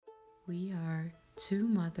We are two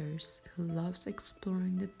mothers who loves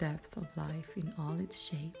exploring the depth of life in all its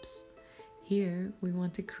shapes. Here, we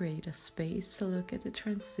want to create a space to look at the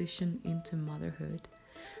transition into motherhood,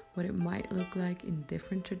 what it might look like in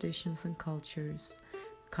different traditions and cultures,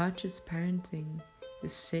 conscious parenting, the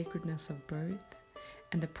sacredness of birth,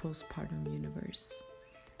 and the postpartum universe.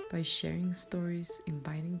 By sharing stories,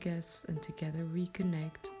 inviting guests, and together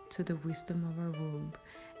reconnect to the wisdom of our womb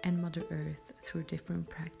and Mother Earth through different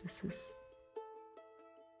practices.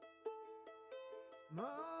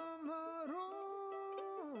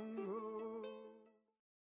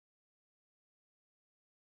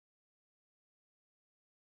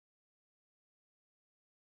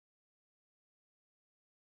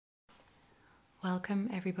 Welcome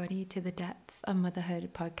everybody to the Depths of Motherhood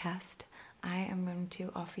podcast. I am going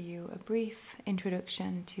to offer you a brief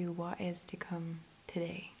introduction to what is to come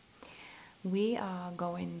today. We are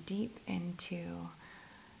going deep into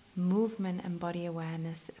movement and body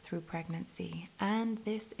awareness through pregnancy, and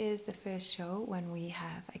this is the first show when we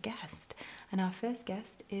have a guest, and our first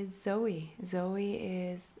guest is Zoe. Zoe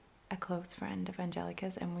is a close friend of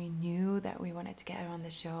Angelica's, and we knew that we wanted to get her on the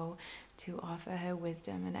show to offer her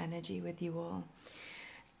wisdom and energy with you all.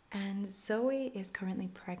 And Zoe is currently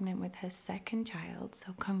pregnant with her second child,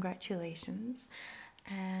 so congratulations.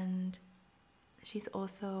 And she's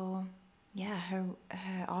also, her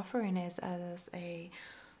offering is as a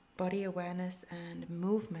body awareness and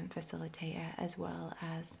movement facilitator as well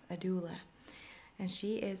as a doula. And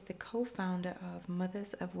she is the co-founder of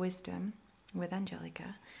Mothers of Wisdom with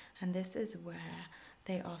Angelica, and this is where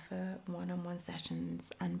they offer one-on-one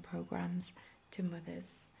sessions and programs to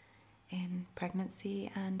mothers in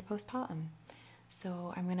pregnancy and postpartum.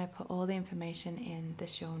 So I'm going to put all the information in the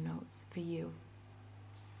show notes for you.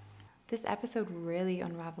 This episode really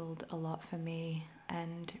unraveled a lot for me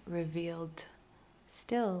and revealed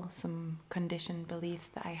still some conditioned beliefs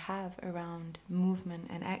that I have around movement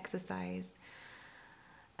and exercise.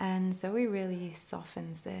 And Zoe really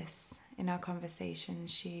softens this in our conversation.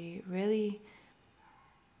 She really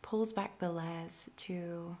pulls back the layers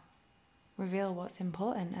to reveal what's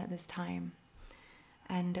important at this time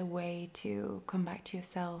and a way to come back to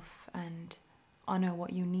yourself and honor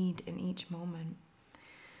what you need in each moment.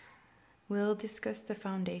 We'll discuss the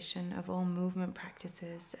foundation of all movement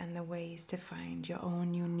practices and the ways to find your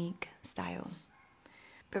own unique style.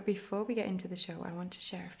 But before we get into the show, I want to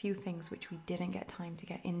share a few things which we didn't get time to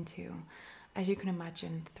get into. As you can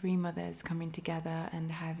imagine, 3 mothers coming together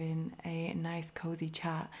and having a nice cozy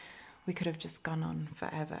chat, we could have just gone on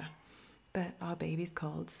forever. But our baby's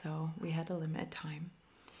cold, so we had a limited time.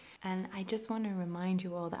 And I just want to remind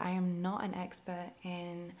you all that I am not an expert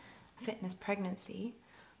in fitness pregnancy,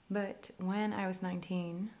 but when I was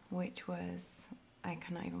 19, which was, I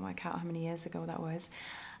cannot even work out how many years ago that was,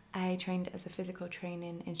 I trained as a physical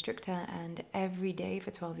training instructor, and every day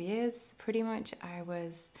for 12 years, pretty much, I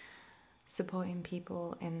was supporting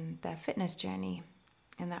people in their fitness journey,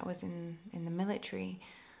 and that was in the military.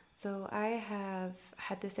 So I have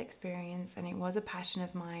had this experience, and it was a passion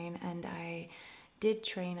of mine, and I did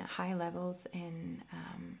train at high levels in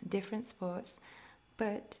different sports,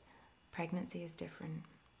 but pregnancy is different.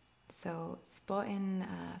 So sport in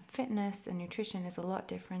fitness and nutrition is a lot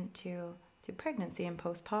different to pregnancy and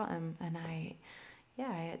postpartum, and I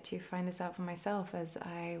had to find this out for myself as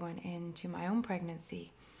I went into my own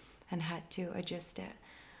pregnancy and had to adjust it.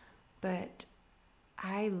 But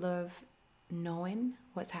I love knowing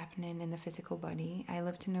what's happening in the physical body. I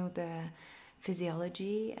love to know the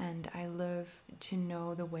physiology, and I love to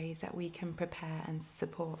know the ways that we can prepare and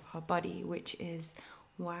support our body, which is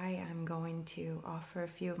why I'm going to offer a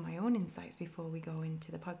few of my own insights before we go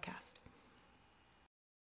into the podcast.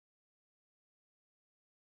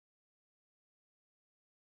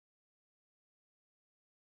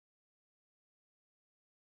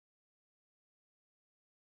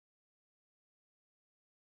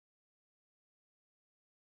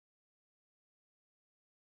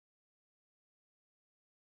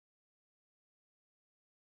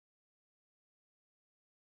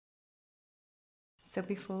 So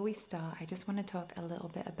before we start, I just want to talk a little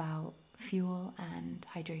bit about fuel and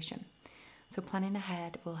hydration. So planning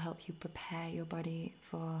ahead will help you prepare your body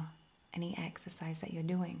for any exercise that you're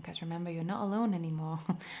doing, because remember, you're not alone anymore.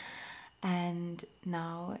 And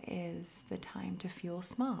now is the time to fuel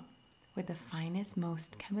smart with the finest,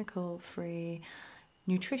 most chemical-free,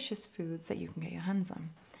 nutritious foods that you can get your hands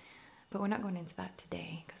on. But we're not going into that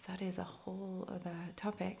today, because that is a whole other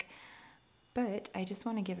topic. But I just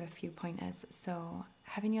want to give a few pointers. So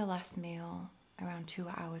having your last meal around 2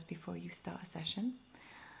 hours before you start a session,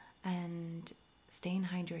 and staying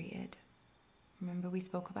hydrated, Remember, we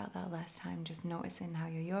spoke about that last time, just noticing how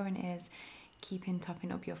your urine is,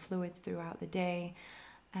 topping up your fluids throughout the day,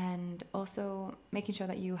 and also making sure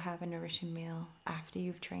that you have a nourishing meal after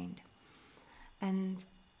you've trained. And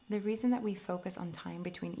the reason that we focus on time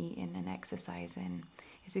between eating and exercising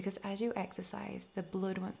is because as you exercise, the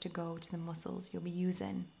blood wants to go to the muscles you'll be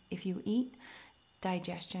using. If you eat,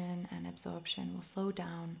 digestion and absorption will slow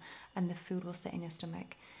down and the food will sit in your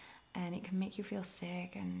stomach, and it can make you feel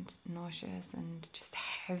sick and nauseous and just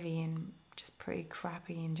heavy and just pretty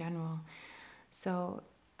crappy in general. So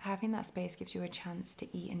having that space gives you a chance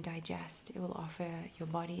to eat and digest. It will offer your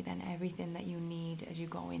body then everything that you need as you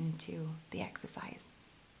go into the exercise.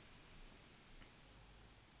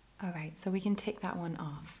 All right, so we can tick that one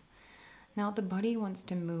off. Now the body wants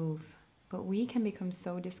to move, but we can become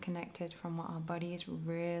so disconnected from what our body is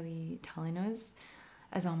really telling us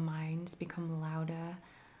as our minds become louder,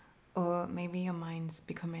 or maybe your mind's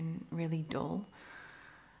becoming really dull,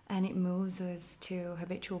 and it moves us to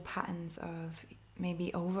habitual patterns of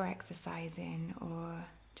maybe over-exercising or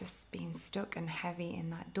just being stuck and heavy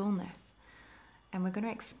in that dullness. And we're going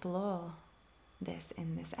to explore this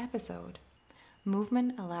in this episode.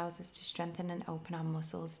 Movement allows us to strengthen and open our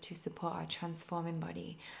muscles to support our transforming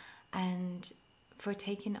body and for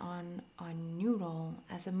taking on our new role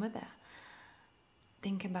as a mother.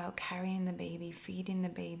 Think about carrying the baby, feeding the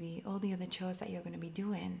baby, all the other chores that you're going to be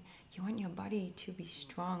doing. You want your body to be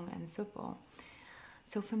strong and supple.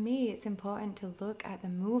 So for me, it's important to look at the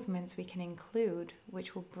movements we can include,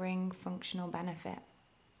 which will bring functional benefit.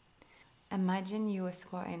 Imagine you were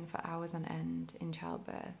squatting for hours on end in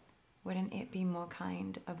childbirth. Wouldn't it be more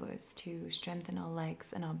kind of us to strengthen our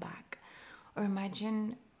legs and our back? Or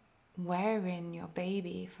imagine wearing your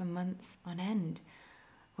baby for months on end.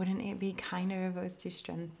 Wouldn't it be kinder of us to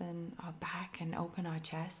strengthen our back and open our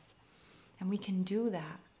chests? And we can do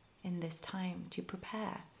that in this time to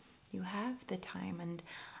prepare. You have the time, and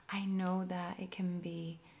I know that it can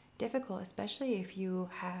be difficult, especially if you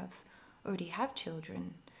already have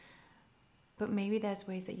children. But maybe there's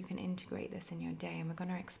ways that you can integrate this in your day, and we're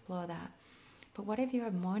going to explore that. But what if you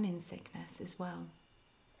have morning sickness as well?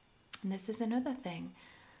 And this is another thing.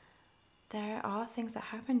 There are things that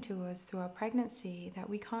happen to us through our pregnancy that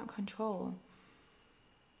we can't control.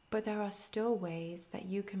 But there are still ways that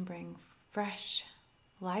you can bring fresh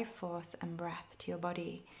life force and breath to your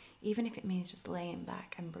body, even if it means just laying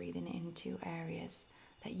back and breathing into areas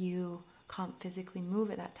that you can't physically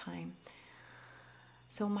move at that time.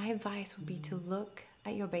 So my advice would be to look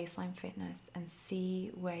at your baseline fitness and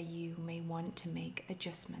see where you may want to make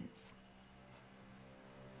adjustments.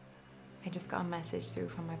 I just got a message through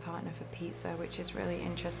from my partner for pizza, which is really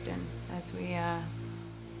interesting as we're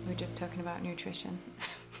just talking about nutrition.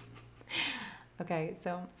 Okay,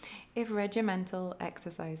 so if regimental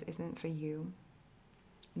exercise isn't for you,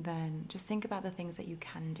 then just think about the things that you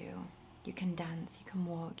can do. You can dance, you can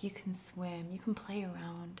walk, you can swim, you can play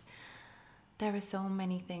around. There are so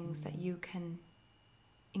many things that you can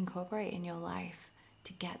incorporate in your life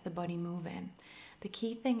to get the body moving. The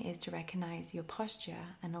key thing is to recognize your posture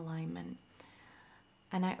and alignment.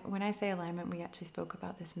 And when I say alignment, we actually spoke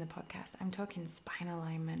about this in the podcast. I'm talking spine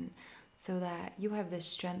alignment, so that you have the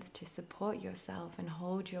strength to support yourself and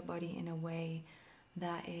hold your body in a way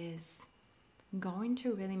that is going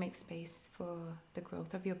to really make space for the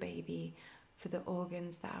growth of your baby, for the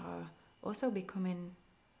organs that are also becoming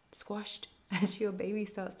squashed as your baby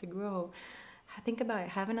starts to grow. Think about it,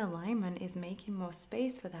 having alignment is making more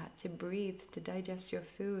space for that, to breathe, to digest your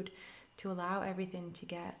food, to allow everything to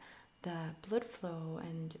get the blood flow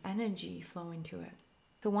and energy flow into it.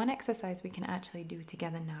 So one exercise we can actually do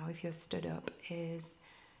together now, if you're stood up, is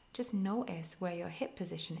just notice where your hip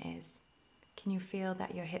position is. Can you feel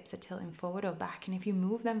that your hips are tilting forward or back? And if you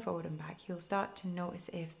move them forward and back, you'll start to notice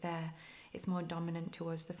if it's more dominant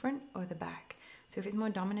towards the front or the back. So if it's more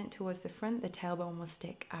dominant towards the front, the tailbone will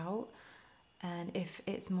stick out. And if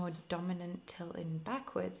it's more dominant tilting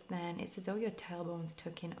backwards, then it's as though your tailbone's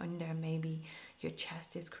tucking under, maybe your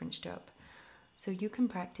chest is crunched up. So you can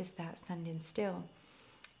practice that standing still.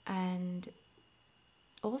 And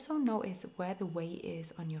also notice where the weight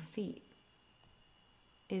is on your feet.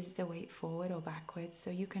 Is the weight forward or backwards?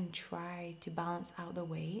 So you can try to balance out the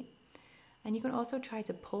weight. And you can also try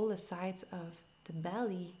to pull the sides of the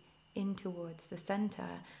belly in towards the center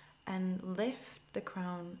and lift the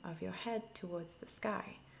crown of your head towards the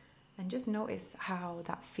sky. And just notice how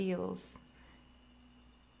that feels.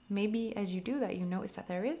 Maybe as you do that, you notice that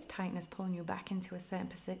there is tightness pulling you back into a certain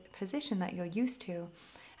position that you're used to.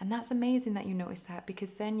 And that's amazing that you notice that,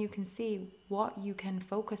 because then you can see what you can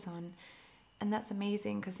focus on. And that's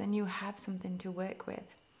amazing because then you have something to work with.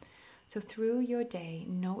 So through your day,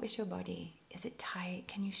 notice your body. Is it tight?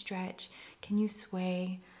 Can you stretch? Can you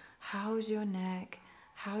sway? How's your neck?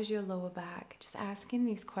 How's your lower back? Just asking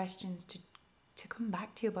these questions to come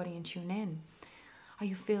back to your body and tune in. Are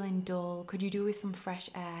you feeling dull? Could you do with some fresh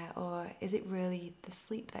air? Or is it really the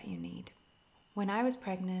sleep that you need? When I was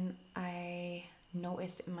pregnant, I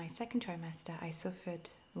noticed in my second trimester, I suffered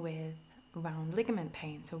with round ligament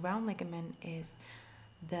pain. So round ligament is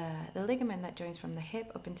the ligament that joins from the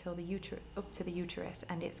hip up until up to the uterus,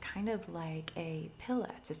 and it's kind of like a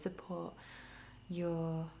pillar to support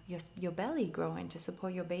your belly growing, to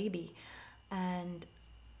support your baby. And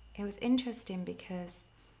it was interesting because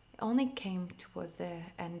it only came towards the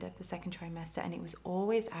end of the second trimester, and it was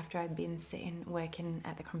always after I'd been sitting working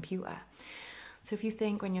at the computer. So if you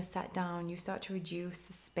think when you're sat down, you start to reduce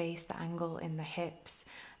the space, the angle in the hips,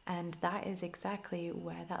 and that is exactly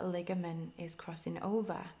where that ligament is crossing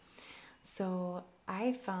over. So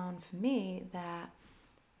I found for me that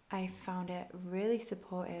I found it really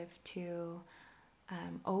supportive to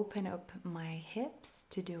open up my hips,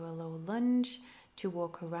 to do a low lunge, to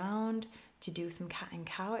walk around, to do some cat and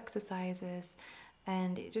cow exercises,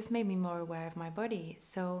 and it just made me more aware of my body.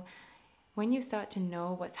 So when you start to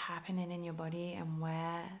know what's happening in your body and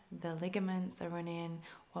where the ligaments are running,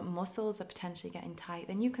 what muscles are potentially getting tight,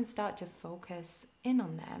 then you can start to focus in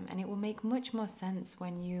on them, and it will make much more sense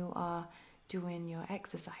when you are doing your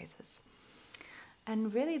exercises.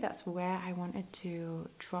 And really that's where I wanted to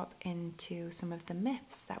drop into some of the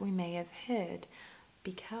myths that we may have heard,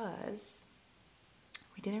 because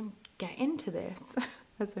we didn't get into this,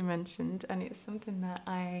 as I mentioned, and it's something that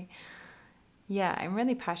I'm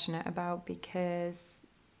really passionate about, because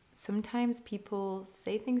sometimes people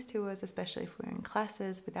say things to us, especially if we're in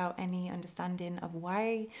classes, without any understanding of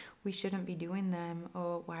why we shouldn't be doing them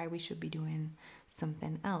or why we should be doing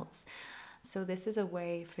something else. So this is a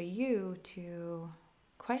way for you to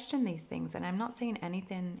question these things. And I'm not saying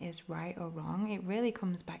anything is right or wrong. It really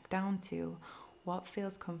comes back down to what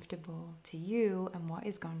feels comfortable to you and what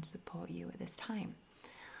is going to support you at this time.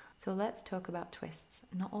 So let's talk about twists.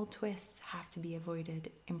 Not all twists have to be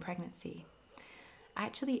avoided in pregnancy.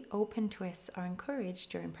 Actually, open twists are encouraged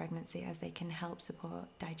during pregnancy, as they can help support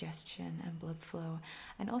digestion and blood flow,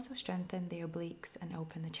 and also strengthen the obliques and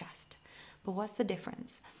open the chest. But what's the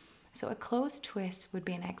difference? So a closed twist would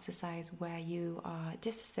be an exercise where you are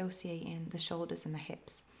disassociating the shoulders and the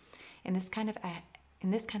hips. In this kind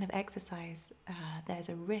of exercise, there's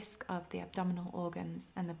a risk of the abdominal organs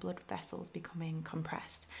and the blood vessels becoming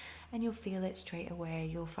compressed, and you'll feel it straight away.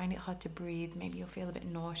 You'll find it hard to breathe. Maybe you'll feel a bit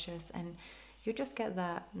nauseous, and you'll just get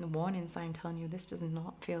that warning sign telling you this does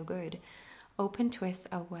not feel good. Open twists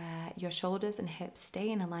are where your shoulders and hips stay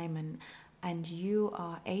in alignment, and you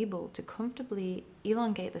are able to comfortably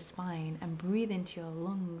elongate the spine and breathe into your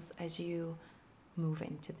lungs as you move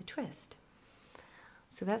into the twist.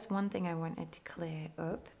 So that's one thing I wanted to clear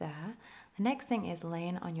up there. The next thing is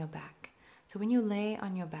laying on your back. So when you lay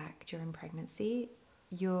on your back during pregnancy,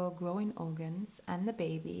 your growing organs and the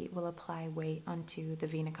baby will apply weight onto the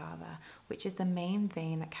vena cava, which is the main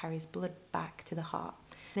vein that carries blood back to the heart.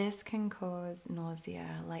 This can cause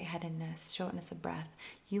nausea, lightheadedness, shortness of breath.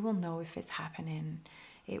 You will know if it's happening.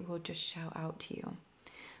 It will just shout out to you.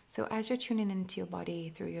 So as you're tuning into your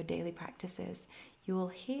body through your daily practices, you will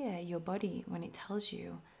hear your body when it tells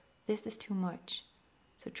you, this is too much.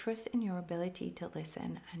 So trust in your ability to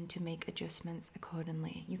listen and to make adjustments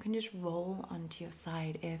accordingly. You can just roll onto your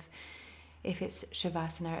side if it's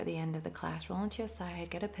Shavasana at the end of the class. Roll onto your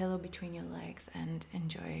side, get a pillow between your legs, and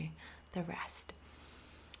enjoy the rest.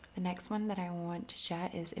 The next one that I want to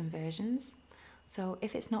share is inversions. So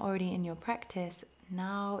if it's not already in your practice,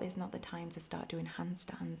 now is not the time to start doing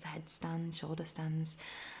handstands, headstands, shoulder stands,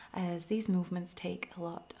 as these movements take a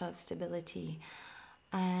lot of stability.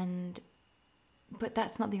 But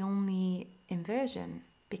that's not the only inversion,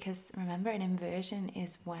 because remember, an inversion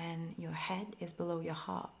is when your head is below your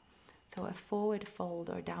heart. So a forward fold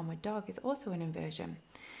or downward dog is also an inversion.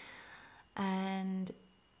 And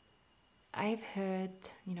I've heard,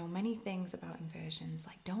 many things about inversions,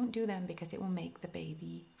 like don't do them because it will make the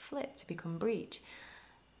baby flip to become breech.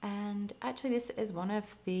 And actually this is one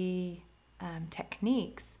of the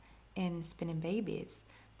techniques in spinning babies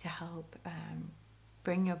to help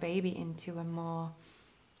bring your baby into a more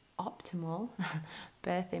optimal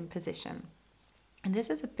birthing position. And this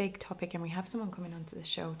is a big topic, and we have someone coming onto the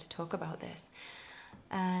show to talk about this.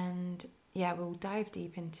 And we'll dive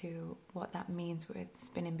deep into what that means with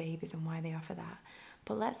spinning babies and why they offer that.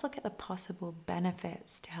 But let's look at the possible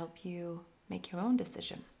benefits to help you make your own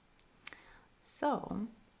decision. So,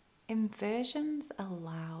 inversions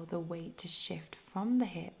allow the weight to shift from the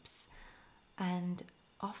hips and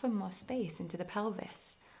offer more space into the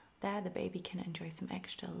pelvis. There, the baby can enjoy some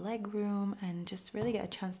extra leg room and just really get a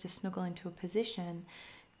chance to snuggle into a position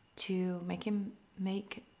to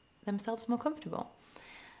make themselves more comfortable.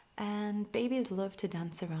 And babies love to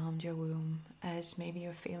dance around your womb, as maybe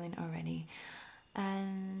you're feeling already.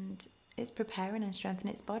 And it's preparing and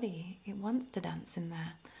strengthening its body. It wants to dance in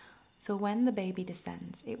there. So when the baby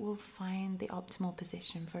descends, it will find the optimal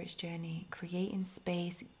position for its journey. Creating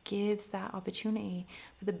space gives that opportunity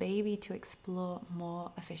for the baby to explore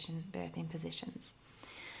more efficient birthing positions.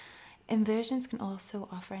 Inversions can also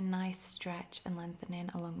offer a nice stretch and lengthening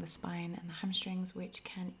along the spine and the hamstrings, which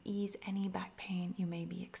can ease any back pain you may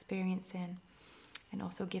be experiencing and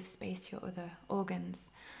also give space to your other organs.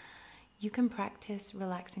 You can practice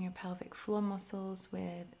relaxing your pelvic floor muscles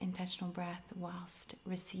with intentional breath whilst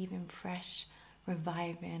receiving fresh,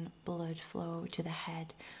 reviving blood flow to the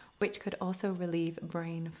head, which could also relieve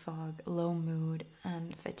brain fog, low mood,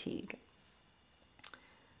 and fatigue.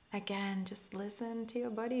 Again, just listen to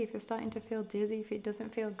your body. If you're starting to feel dizzy, if it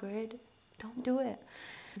doesn't feel good, don't do it.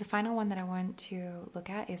 The final one that I want to look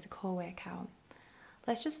at is a core workout.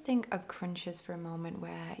 Let's just think of crunches for a moment,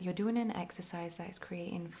 where you're doing an exercise that is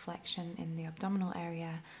creating flexion in the abdominal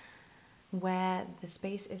area, where the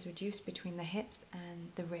space is reduced between the hips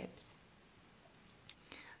and the ribs.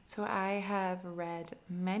 So I have read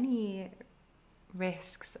many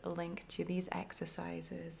risks linked to these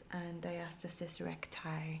exercises and diastasis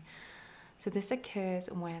recti. So this occurs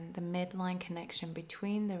when the midline connection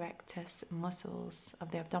between the rectus muscles of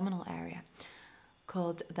the abdominal area,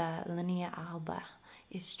 called the linea alba,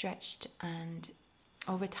 is stretched, and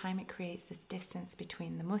over time it creates this distance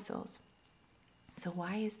between the muscles. So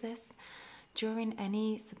why is this? During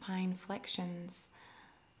any supine flexions,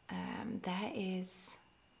 there is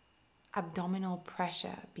abdominal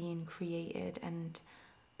pressure being created, and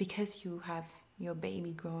because you have your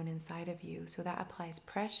baby growing inside of you, so that applies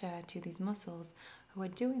pressure to these muscles who are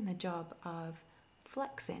doing the job of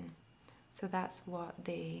flexing. So that's what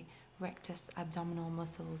the rectus abdominal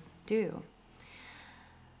muscles do.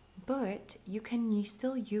 But you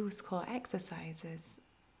still use core exercises,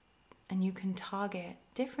 and you can target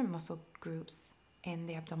different muscle groups in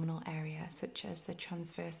the abdominal area, such as the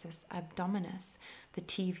transversus abdominis, the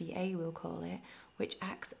TVA we'll call it, which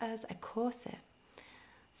acts as a corset.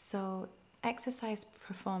 So exercise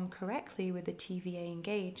performed correctly with the TVA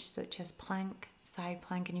engaged, such as plank, side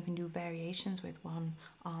plank, and you can do variations with one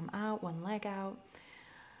arm out, one leg out.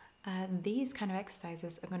 These kind of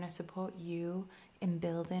exercises are going to support you in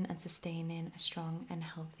building and sustaining a strong and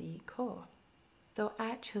healthy core. So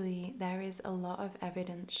actually, there is a lot of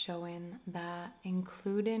evidence showing that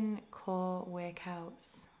including core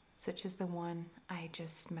workouts, such as the one I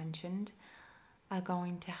just mentioned, are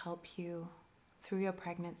going to help you through your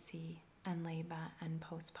pregnancy and labor and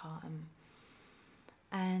postpartum.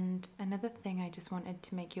 And another thing I just wanted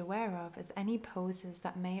to make you aware of is any poses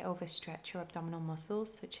that may overstretch your abdominal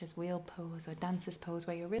muscles, such as wheel pose or dancer's pose,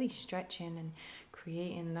 where you're really stretching and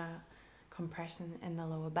creating the compression in the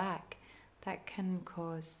lower back. That can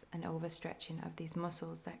cause an overstretching of these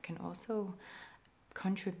muscles that can also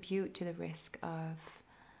contribute to the risk of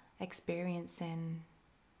experiencing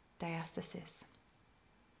diastasis.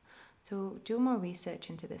 So do more research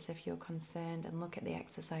into this if you're concerned, and look at the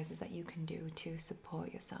exercises that you can do to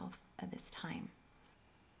support yourself at this time.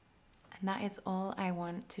 And that is all I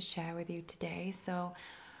want to share with you today. So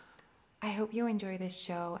I hope you enjoy this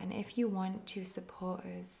show, and if you want to support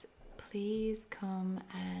us, please come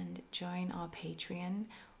and join our Patreon.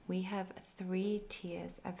 We have 3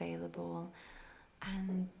 tiers available,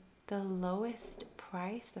 and the lowest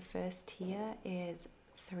price, the first tier, is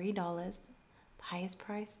 $3. The highest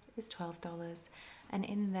price is $12, and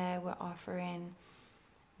in there we're offering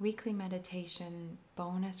weekly meditation,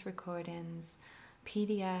 bonus recordings,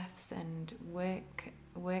 PDFs and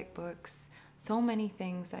workbooks, so many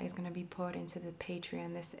things that is going to be put into the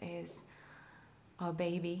Patreon. This is our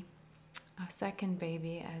baby, our second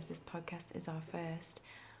baby, as this podcast is our first.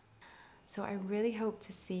 So I really hope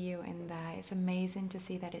to see you in there. It's amazing to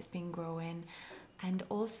see that it's been growing. And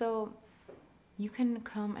also, you can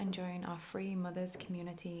come and join our free mothers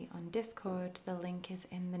community on Discord. The link is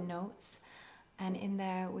in the notes. And in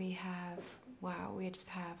there we just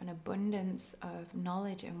have an abundance of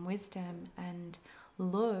knowledge and wisdom and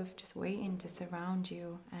love just waiting to surround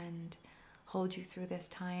you and hold you through this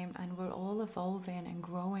time. And we're all evolving and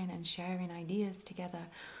growing and sharing ideas together,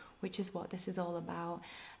 which is what this is all about.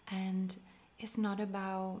 And it's not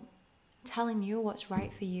about telling you what's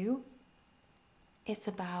right for you. It's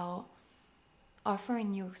about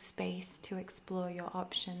offering you space to explore your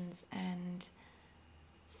options and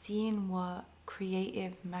seeing what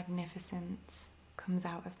creative magnificence comes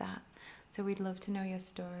out of that. So we'd love to know your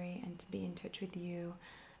story and to be in touch with you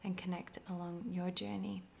and connect along your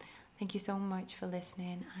journey. Thank you so much for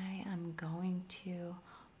listening. I am going to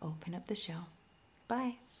open up the show.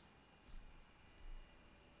 Bye.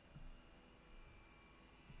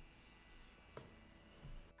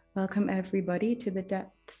 Welcome everybody to the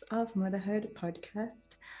Depths of Motherhood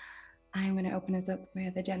podcast. I'm going to open us up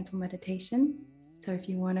with a gentle meditation. So if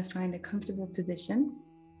you want to find a comfortable position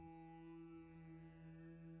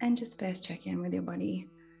and just first check in with your body.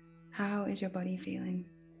 How is your body feeling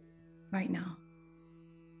right now?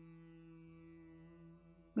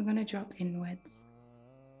 We're going to drop inwards.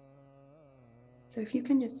 So if you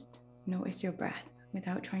can just notice your breath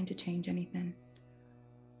without trying to change anything.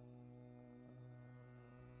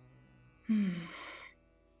 And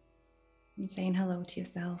saying hello to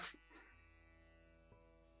yourself.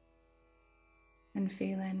 And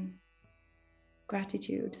feeling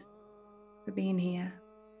gratitude for being here,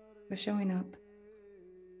 for showing up,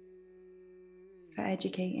 for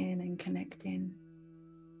educating and connecting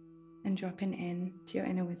and dropping in to your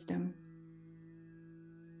inner wisdom.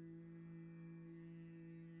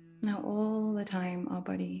 Now, all the time, our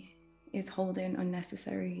body is holding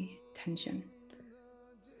unnecessary tension.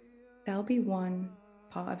 There'll be one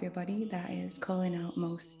part of your body that is calling out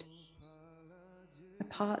most, a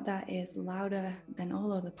part that is louder than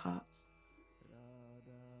all other parts.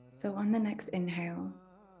 So on the next inhale,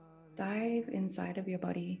 dive inside of your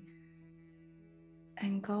body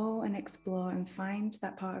and go and explore and find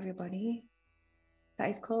that part of your body that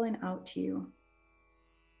is calling out to you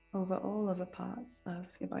over all other parts of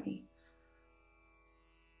your body.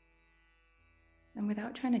 And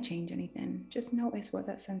without trying to change anything, just notice what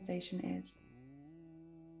that sensation is.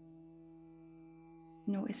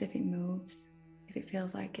 Notice if it moves, if it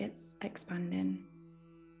feels like it's expanding,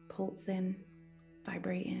 pulsing,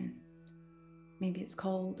 vibrating. Maybe it's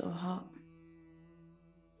cold or hot.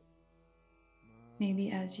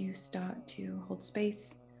 Maybe as you start to hold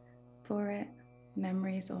space for it,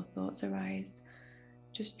 memories or thoughts arise,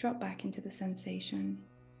 just drop back into the sensation.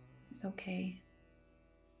 It's okay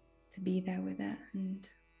to be there with it. And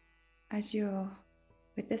as you're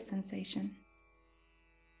with this sensation,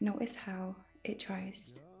 notice how it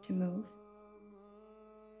tries to move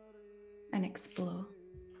and explore.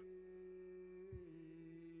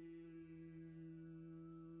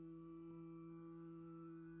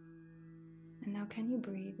 And now can you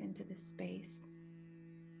breathe into this space,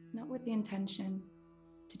 not with the intention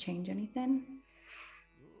to change anything,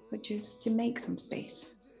 but just to make some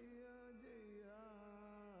space.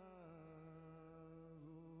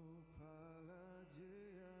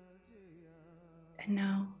 And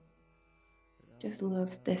now, just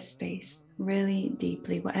love this space really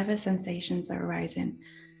deeply, whatever sensations are arising.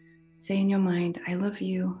 Say in your mind, I love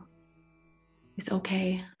you. It's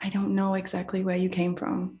okay. I don't know exactly where you came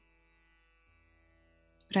from,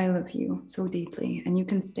 but I love you so deeply and you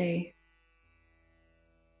can stay.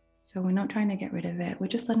 So we're not trying to get rid of it. We're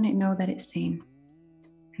just letting it know that it's seen.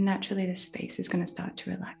 And naturally, this space is going to start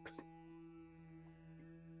to relax.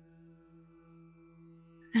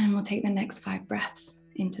 And we'll take the next 5 breaths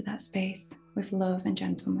into that space with love and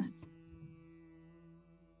gentleness.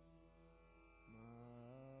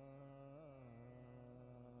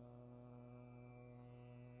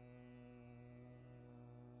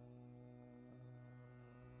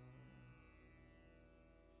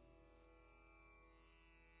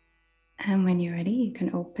 And when you're ready, you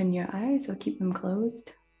can open your eyes or keep them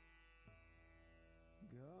closed.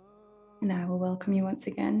 And I will welcome you once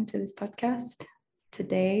again to this podcast.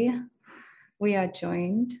 Today, we are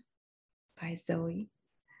joined by Zoe.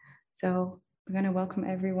 So we're going to welcome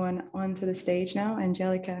everyone onto the stage now.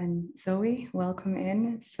 Angelica and Zoe, welcome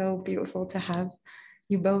in. So beautiful to have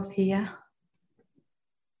you both here.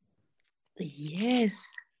 Yes,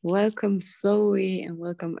 welcome Zoe and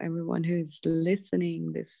welcome everyone who's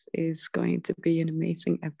listening. This is going to be an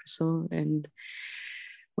amazing episode and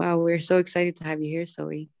wow, we're so excited to have you here,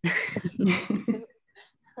 Zoe.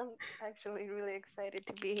 I'm actually really excited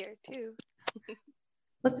to be here too.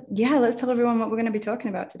 Let's tell everyone what we're going to be talking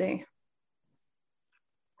about today.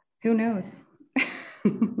 Who knows?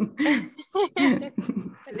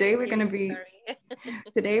 Today we're going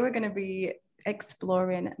to be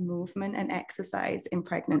exploring movement and exercise in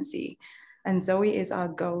pregnancy. And Zoe is our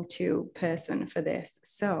go-to person for this.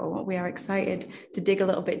 So we are excited to dig a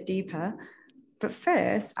little bit deeper. But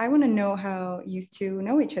first, I want to know how you two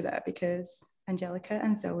know each other because Angelica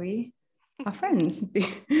and Zoe are friends.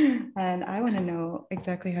 And I want to know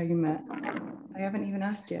exactly how you met. I haven't even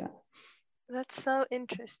asked yet. That's so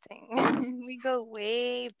interesting. We go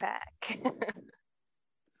way back.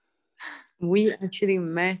 We actually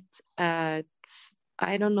met at,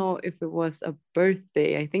 I don't know if it was a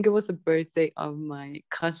birthday. I think it was a birthday of my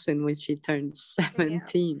cousin when she turned Yeah,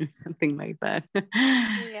 17 or something like that.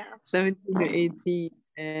 yeah. 17 or 18.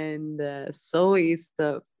 And Zoe is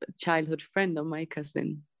a childhood friend of my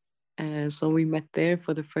cousin. So we met there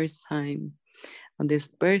for the first time on this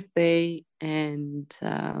birthday. And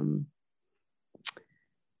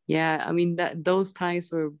yeah, I mean, that those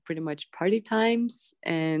times were pretty much party times.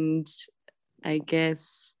 And I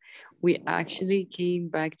guess we actually came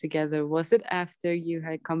back together. Was it after you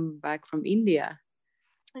had come back from India?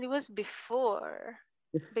 It was before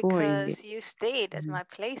Before because India. you stayed at Mhm. my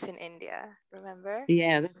place in India, remember?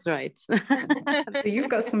 Yeah, that's right. So you've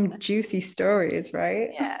got some juicy stories, right?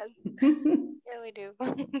 Yeah, yeah, we do.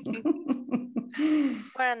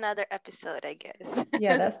 For another episode, I guess.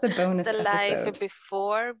 Yeah, that's the bonus The life episode.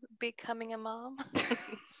 before becoming a mom.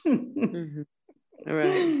 Mhm.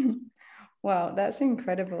 Right. Wow, that's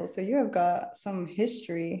incredible. So you have got some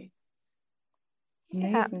history.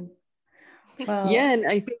 Yeah. Amazing. Yeah, Well, and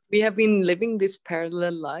I think we have been living these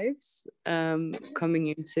parallel lives, coming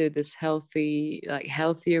into this healthy, like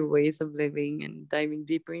healthier ways of living and diving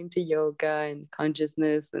deeper into yoga and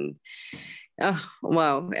consciousness and oh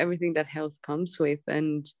wow, everything that health comes with.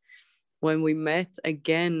 And when we met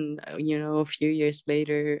again, a few years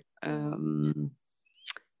later, Mm.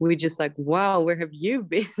 we just like, wow, where have you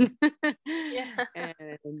been? Yeah.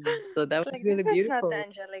 And so that It's was like really this is not the beautiful.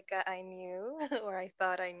 Angelica I knew or I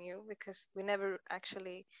thought I knew because we never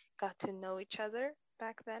actually got to know each other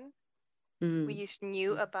back then. We Mm, just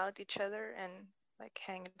knew about each other and like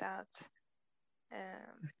hanged out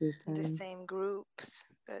a few in the times. same groups,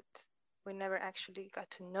 but we never actually got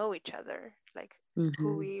to know each other, like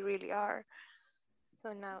who Hmm. we really are.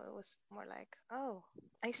 So now it was more like, oh,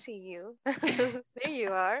 I see you. There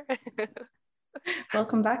you are.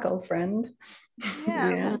 welcome back, old friend. Yeah.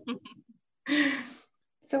 Yeah.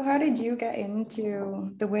 So how did you get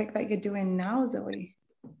into the work that you're doing now, Zoe?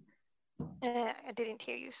 I didn't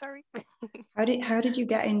hear you, sorry. How did you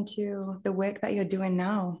get into the work that you're doing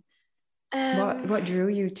now? Um, What drew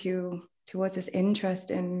you towards this interest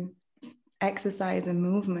in exercise and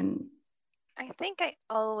movement? I think I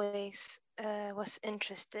always was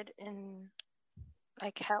interested in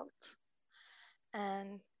like health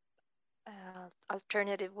and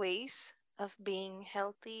alternative ways of being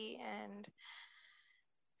healthy and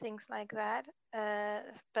things like that.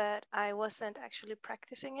 But I wasn't actually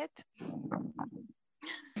practicing it.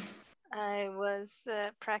 I was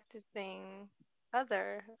practicing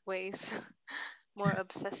other ways, more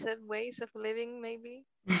obsessive ways of living, maybe.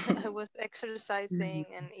 I was exercising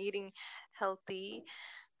Mhm. and eating healthy,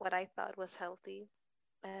 what I thought was healthy.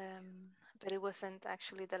 But it wasn't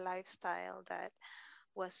actually the lifestyle that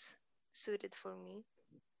was suited for me.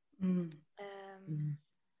 Mm, Um, Mhm.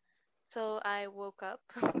 so I woke up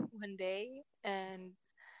one day and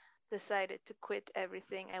decided to quit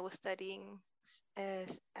everything. I was studying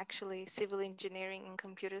actually civil engineering and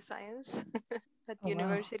computer science at oh wow.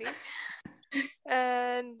 university,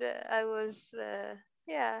 and I was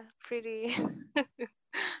yeah pretty.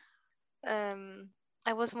 um,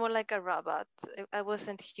 I was more like a robot. I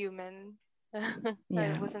wasn't human. I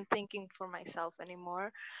Yeah. wasn't thinking for myself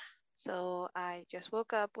anymore. So I just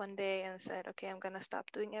woke up one day and said, okay, I'm gonna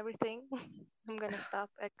stop doing everything. I'm gonna stop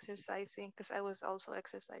exercising because I was also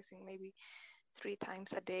exercising maybe 3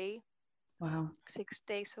 times a day, Wow. 6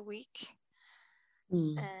 days a week,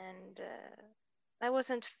 Mm. and I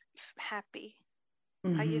wasn't happy.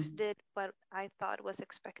 I just Hmm. did what I thought was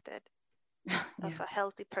expected of Yeah. a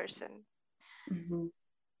healthy person. Hmm.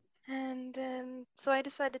 And so I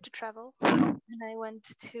decided to travel, and I went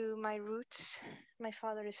to my roots. My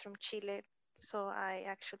father is from Chile, so I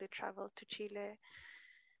actually traveled to Chile,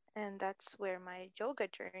 and that's where my yoga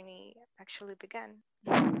journey actually began.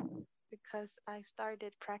 Because I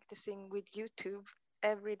started practicing with YouTube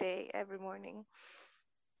every day, every morning.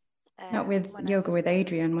 Not with When I yoga was with there.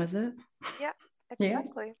 Adrian, was it? Yeah, Yeah.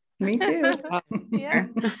 exactly. Me too. Wow. Yeah,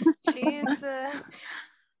 she's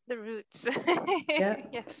the roots. Yeah.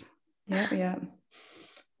 Yeah. Yeah. Yeah.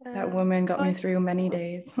 That woman So got me I, through many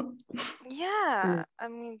days. yeah, I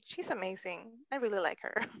mean, she's amazing. I really like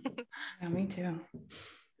her. Yeah, me too.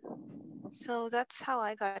 So that's how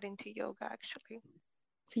I got into yoga, actually.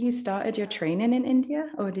 So you started your training in India,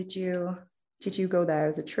 or did you go there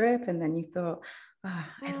as a trip and then you thought,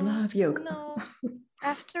 I love yoga? No,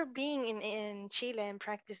 after being in Chile and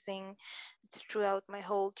practicing throughout my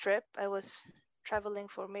whole trip, I was traveling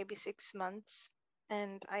for maybe 6 months,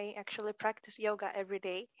 and I actually practice yoga every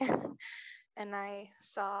day. and I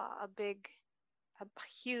saw a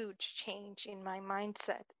huge change in my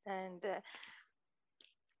mindset and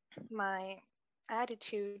my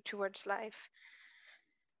attitude towards life,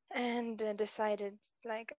 and decided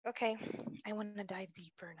like, okay, I want to dive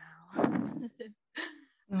deeper now.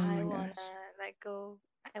 Oh I my want to gosh.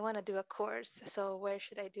 I want to do a course. So where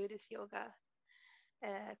should I do this yoga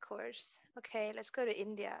course? Okay, let's go to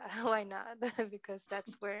India. Why not? Because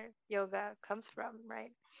that's where yoga comes from,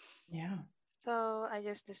 right? Yeah. So I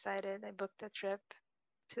just decided, I booked a trip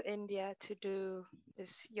to India to do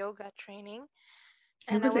this yoga training,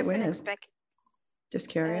 Who and I was it wasn't with? expect. Just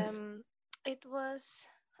curious. It was,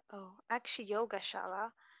 actually yoga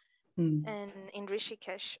shala Hmm. and in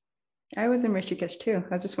Rishikesh. I was in Rishikesh too.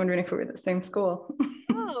 I was just wondering if we were at the same school.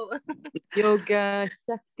 Oh, Yoga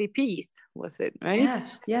Shakti Peace, was it, right?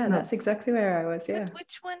 yeah, No, that's exactly where I was. but Yeah.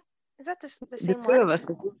 which one is that? The the same two one? of us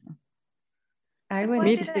as well. I But why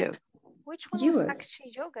Me went, did I? too. Which one you was was,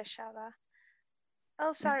 actually yoga shala?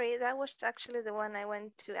 Oh, sorry, that was actually the one I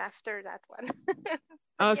went to after that one.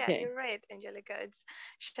 But yeah, Okay. you're right, Angelica. It's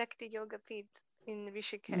Shakti Yoga Pit in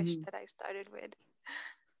Rishikesh Mhm. that I started with.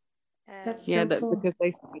 that's Um, Yeah, so that cool. because I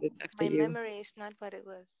started after my you. memory is not what it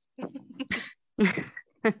was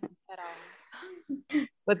at all.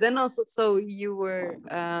 But then also, so you were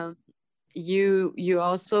you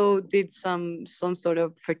also did some sort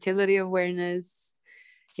of fertility awareness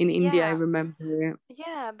in India, I Yeah, remember.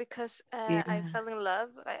 yeah, because I Yeah. fell in love.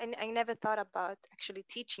 I never thought about actually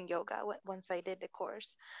teaching yoga once I did the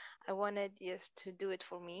course. I wanted just to do it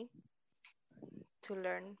for me, to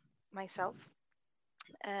learn myself.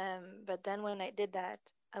 But then when I did that,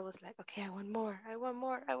 I was like, okay, I want more. I want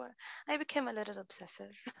more. I became a little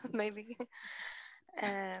obsessive, maybe.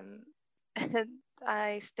 Um, and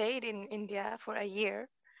I stayed in India for a year.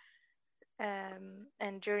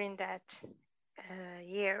 And during that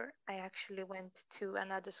year, I actually went to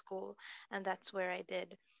another school, and that's where I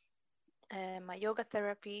did my yoga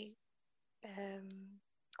therapy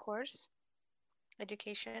course,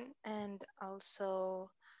 education, and also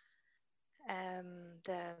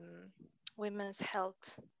the women's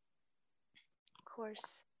health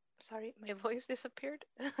course. Sorry, my voice disappeared.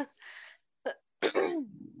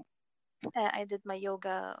 I did my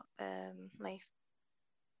yoga, my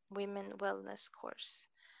women wellness course.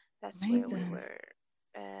 That's where we Amazing. were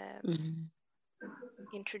Mhm.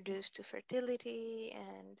 introduced to fertility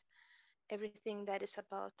and everything that is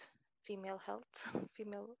about female health,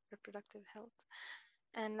 female reproductive health.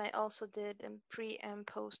 And I also did a pre and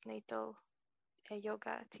postnatal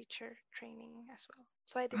yoga teacher training as well.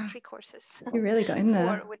 So I did Wow. 3 courses, You really got in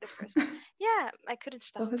there. 4 with the first one. Yeah, I couldn't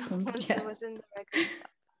stop. Awesome. Once I Yeah. was in there, I couldn't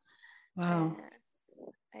stop. Wow.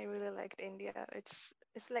 I really liked India. It's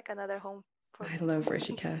like another home for I me. love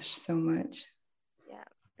Rishikesh so much. Yeah,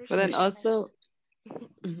 But then Rishikesh is my also, home.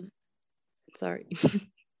 mhm, sorry.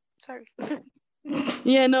 Sorry.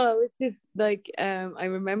 Yeah, no, I was just like, I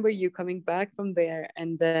remember you coming back from there,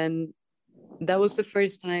 and then that was the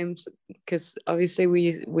first time, because obviously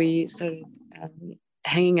we started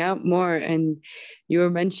hanging out more, and you were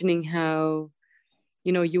mentioning how,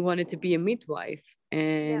 you wanted to be a midwife, Yeah,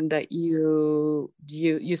 and that you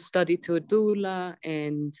studied to a doula,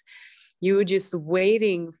 and you were just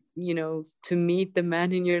waiting, to meet the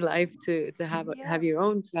man in your life to yeah. have your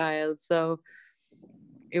own child. So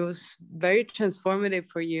it was very transformative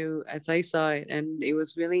for you as I saw it, and it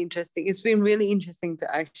was really interesting. It's been really interesting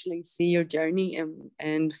to actually see your journey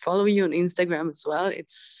and follow you on Instagram as well.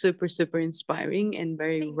 It's super super inspiring and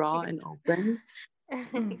very Thank raw you. and open.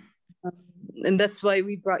 Mm. Um, and that's why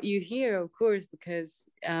we brought you here, of course, because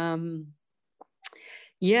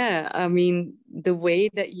yeah, I mean, the way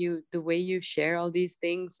you share all these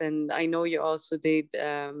things, and I know you also did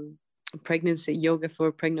pregnancy yoga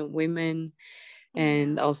for pregnant women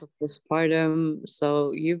and Yeah. also postpartum.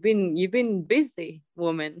 So you've been busy,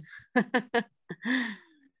 woman.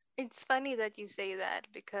 It's funny that you say that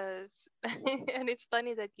because, and it's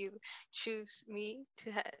funny that you choose me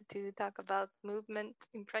to talk about movement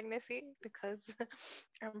in pregnancy because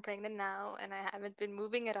I'm pregnant now and I haven't been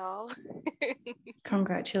moving at all.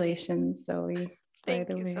 Congratulations, Zoe, by Thank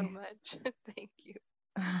the you so way. much. Thank you.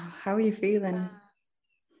 Oh, how are you feeling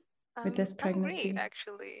Uh, with this I'm great pregnancy?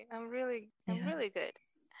 actually. I'm Yeah, really good.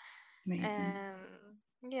 amazing.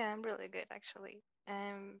 Yeah, I'm really good actually.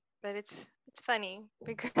 But it's funny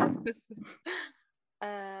because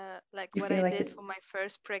like You what feel I like did it's, for my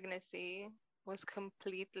first pregnancy was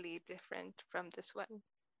completely different from this one.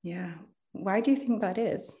 yeah. Why do you think that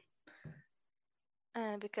is?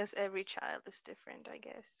 Because every child is different, I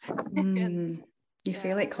guess. And Mm. You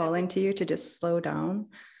feel yeah, like calling to you to just slow down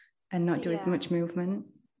and not do as yeah, much movement?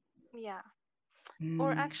 yeah.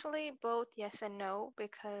 Or Mm. actually, both yes and no,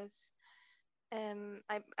 because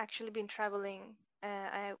I've actually been traveling.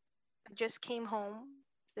 I just came home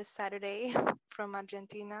this Saturday from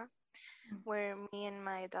Argentina, where me and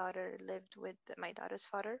my daughter lived with my daughter's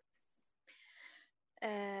father.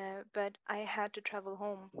 But I had to travel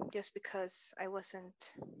home just because I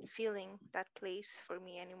wasn't feeling that place for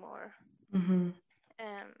me anymore. Mm-hmm.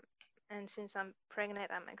 Um, and since I'm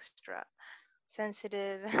pregnant, I'm extra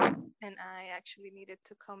sensitive, and I actually needed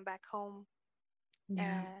to come back home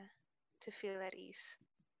Yeah. uh, to feel at ease.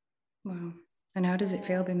 Wow. And how does it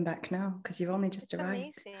feel Uh, being back now? Because you've only just it's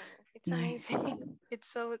arrived. amazing. It's Nice. amazing. It's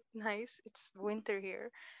so nice. It's winter here,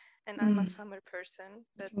 and I'm a Mm. summer person, You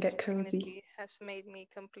but can this get cozy. pregnancy has made me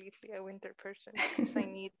completely a winter person because I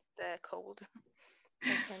need the cold.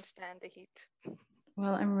 I can't stand the heat.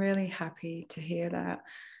 Well, I'm really happy to hear that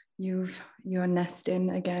you're nesting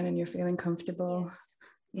again and you're feeling comfortable.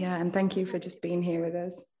 Yes. Yeah, and I'm thank you for happy just to be being here here. with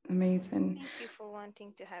us. Amazing. Thank you for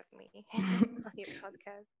wanting to have me on your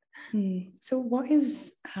podcast. So,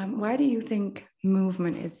 why do you think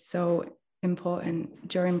movement is so important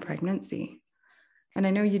during pregnancy? And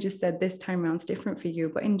I know you just said this time around is different for you,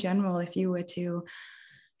 but in general, if you were to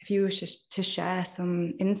share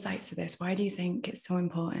some insights to this, why do you think it's so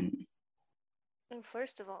important? And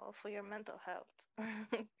first of all, for your mental health.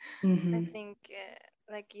 I Mm-hmm. think,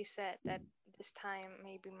 like you said, that this time,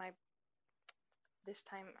 maybe this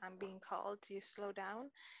time I'm being called to slow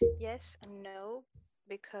down. Yes and no,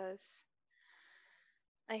 because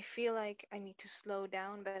I feel like I need to slow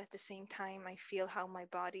down, but at the same time, I feel how my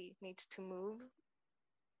body needs to move.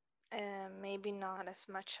 Maybe not as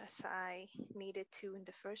much as I needed to in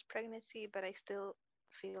the first pregnancy, but I still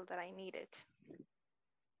feel that I need it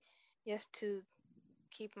just to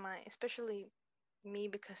keep especially me,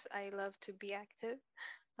 because I love to be active.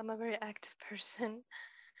 I'm a very active person,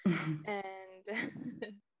 and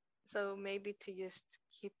so maybe to just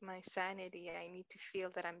keep my sanity, I need to feel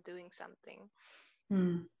that I'm doing something.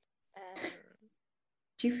 Mm. Um,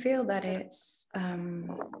 Do you feel that but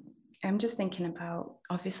I'm just thinking about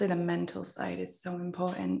obviously the mental side is so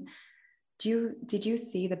important. Did you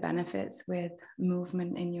see the benefits with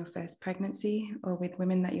movement in your first pregnancy or with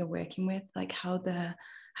women that you're working with? Like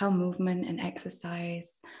how movement and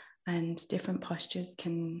exercise and different postures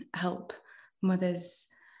can help mothers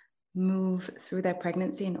move through their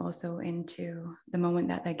pregnancy and also into the moment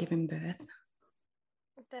that they're giving birth?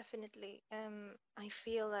 definitely, I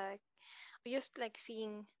feel like just like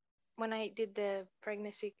seeing when I did the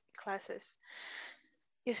pregnancy classes,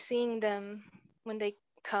 just seeing them when they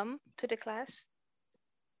come to the class,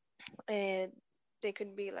 and they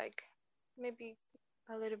could be like maybe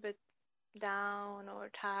a little bit down or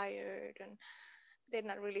tired, and they're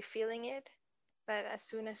not really feeling it. But as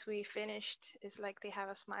soon as we finished, it's like they have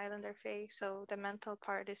a smile on their face. So the mental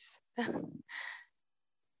part is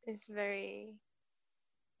is very.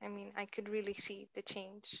 I mean, I could really see the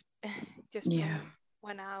change just Yeah. from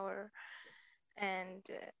 1 hour, and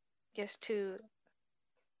just to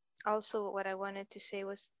also what I wanted to say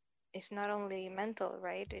was it's not only mental,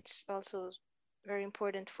 right? It's also very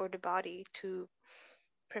important for the body to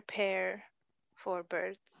prepare for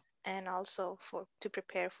birth, and also for to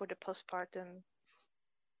prepare for the postpartum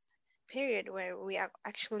period where we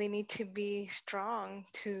actually need to be strong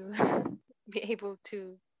to be able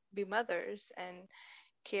to be mothers and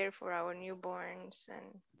care for our newborns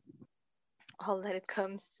and all that it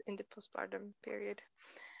comes in the postpartum period.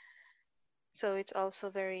 So it's also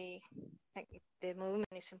very like the movement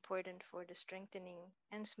is important for the strengthening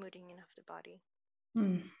and smoothing of the body.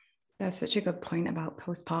 Mm. That's such a good point about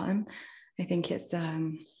postpartum. I think it's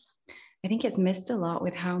um, I think it's missed a lot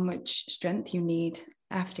with how much strength you need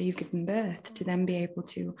after you've given birth to then Mm-hmm. be able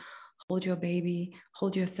to hold your baby,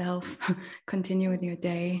 hold yourself, continue with your Mm-hmm.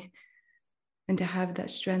 day, and to have that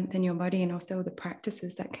strength in your body, and also the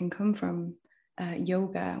practices that can come from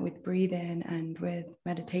yoga with breathing and with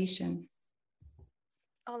meditation.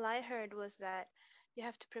 All I heard was that you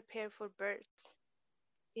have to prepare for birth.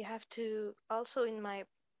 You have to also in my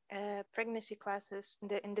pregnancy classes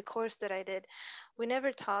in the course that I did, we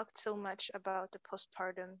never talked so much about the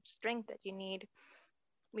postpartum strength that you need.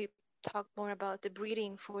 We talked more about the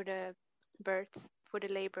breathing for the birth, for the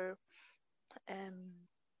labor, um,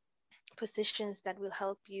 positions that will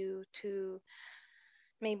help you to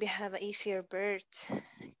maybe have an easier birth,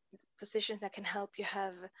 positions that can help you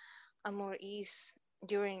have a more ease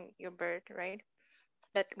during your birth, right?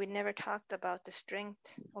 But we never talked about the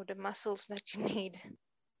strength or the muscles that you need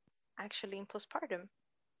actually in postpartum.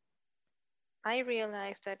 I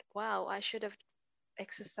realized that, wow, I should have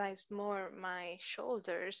exercised more my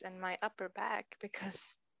shoulders and my upper back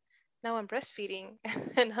because now I'm breastfeeding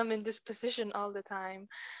and I'm in this position all the time,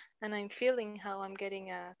 and I'm feeling how I'm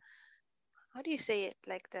getting a, how do you say it,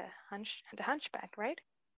 like the hunchback, right?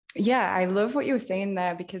 Yeah, I love what you were saying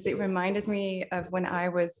there, because it reminded me of when I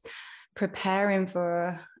was preparing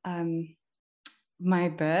for my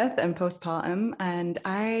birth and postpartum, and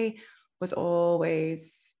I was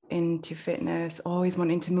always into fitness, always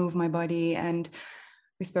wanting to move my body. And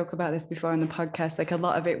we spoke about this before on the podcast, like a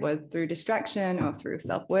lot of it was through distraction or through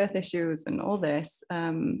self-worth issues and all this.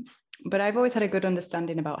 But I've always had a good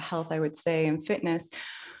understanding about health, I would say, and fitness.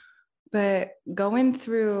 But going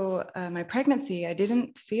through my pregnancy, I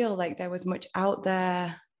didn't feel like there was much out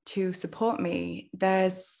there to support me.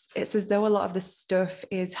 It's as though a lot of the stuff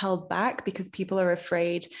is held back because people are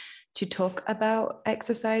afraid to talk about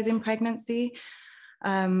exercise in pregnancy.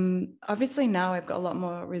 Obviously now I've got a lot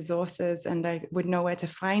more resources and I would know where to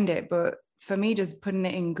find it. But for me, just putting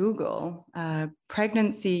it in Google,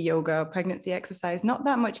 pregnancy yoga, pregnancy exercise, not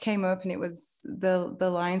that much came up, and it was the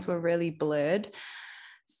lines were really blurred.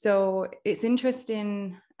 So it's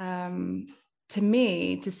interesting to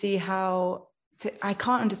me to see how I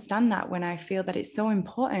can't understand that when I feel that it's so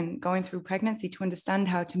important going through pregnancy to understand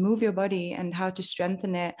how to move your body and how to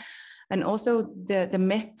strengthen it. And also the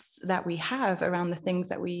myths that we have around the things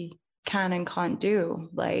that we can and can't do,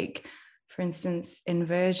 like, for instance,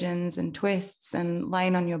 inversions and twists and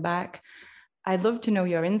lying on your back. I'd love to know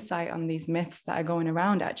your insight on these myths that are going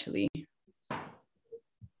around, actually.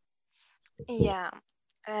 Yeah,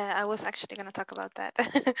 I was actually going to talk about that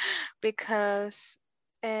because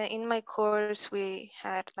in my course we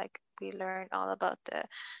learned all about the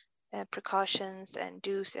precautions and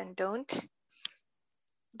do's and don'ts.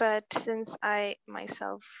 But since I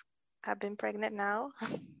myself have been pregnant now,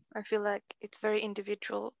 I feel like it's very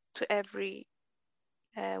individual to every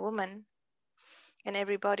woman and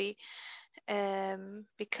everybody,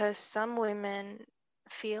 because some women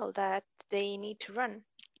feel that they need to run,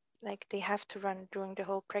 like they have to run during the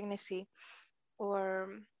whole pregnancy,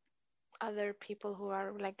 or other people who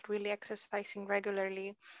are like really exercising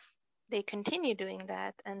regularly, they continue doing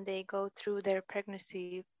that and they go through their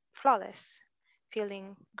pregnancy flawless,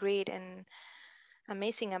 feeling great and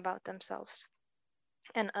amazing about themselves.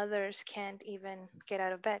 And others can't even get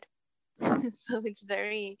out of bed. So it's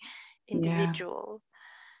very Yeah. individual.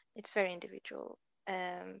 It's very individual.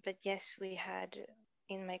 But yes, we had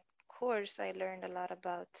in my course, I learned a lot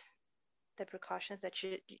about the precautions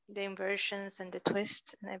the inversions and the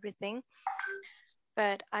twists and everything.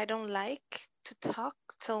 But I don't like to talk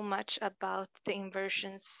so much about the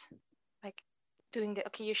inversions, like doing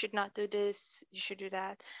okay, you should not do this, you should do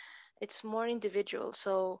that. It's more individual.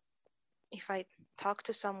 So if I talk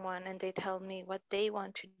to someone and they tell me what they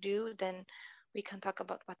want to do, then we can talk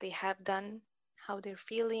about what they have done, how they're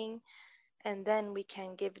feeling, and then we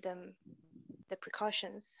can give them the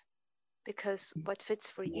precautions, because what fits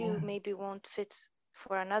for you Yeah. maybe won't fit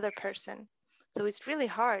for another person. So it's really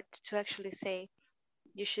hard to actually say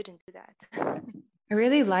you shouldn't do that. I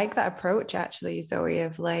really like that approach, actually, Zoe,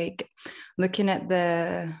 of like looking at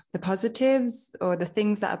the positives or the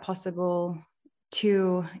things that are possible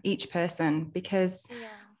to each person, because Yeah.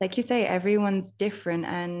 like you say, everyone's different.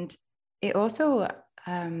 And it also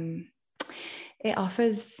it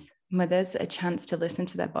offers mothers a chance to listen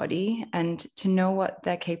to their body and to know what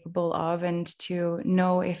they're capable of, and to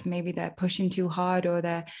know if maybe they're pushing too hard or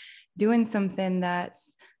they're doing something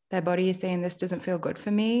that's their body is saying, this doesn't feel good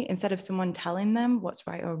for me, instead of someone telling them what's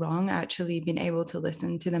right or wrong, actually being able to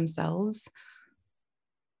listen to themselves.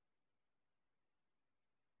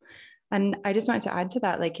 And I just wanted to add to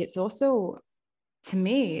that, like, it's also, to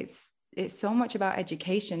me, it's so much about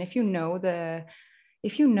education. If you know the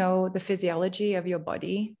physiology of your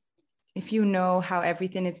body, if you know how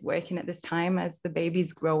everything is working at this time as the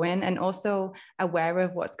baby's growing, and also aware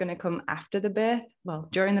of what's going to come after the birth, well,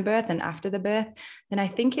 during the birth and after the birth, then I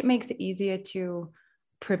think it makes it easier to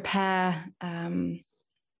prepare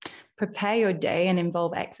prepare your day and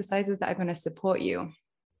involve exercises that are going to support you.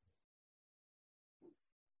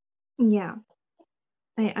 Yeah,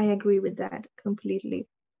 I agree with that completely.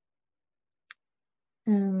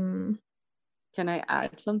 Can I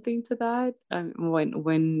add something to that?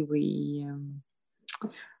 When we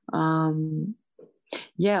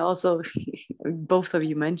yeah, also both of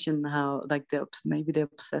you mentioned how like maybe the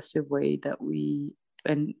obsessive way that we,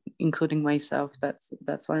 and including myself, that's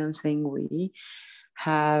why I'm saying we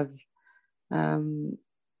have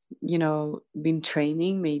you know, been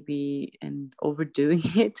training maybe and overdoing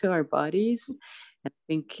it to our bodies. I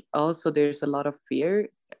think also there's a lot of fear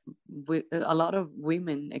a lot of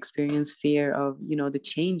women experience fear of, you know, the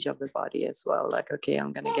change of the body as well. Like, okay,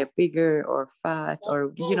 I'm gonna get bigger or fat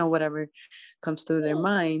or, you know, whatever comes to their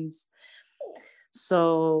minds.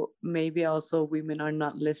 So maybe also women are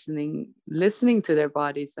not listening to their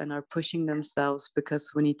bodies and are pushing themselves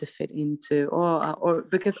because we need to fit into, or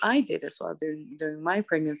because I did as well during my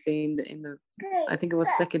pregnancy in the I think it was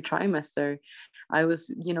second trimester. I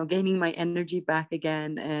was, you know, gaining my energy back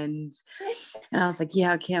again, and I was like,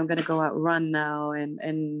 yeah, okay, I'm gonna go out run now,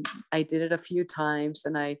 and I did it a few times,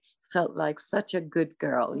 and I felt like such a good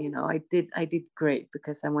girl. You know, I did great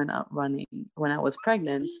because I went out running when I was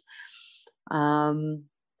pregnant. um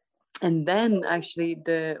and then actually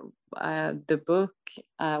the book,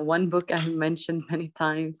 one book I mentioned many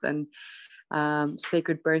times, and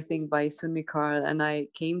Sacred Birthing by Sunmi Carl, and I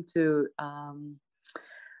came to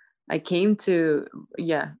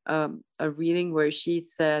a reading where she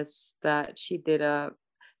says that she did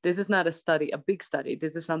this is not a study, a big study.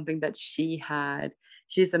 This is something that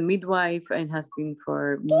she's a midwife and has been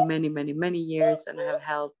for many, many, many years, and have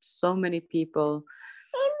helped so many people.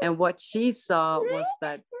 And what she saw was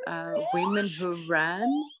that women who ran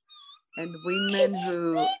and women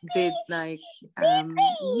who did like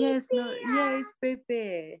yes, no, yeah, it's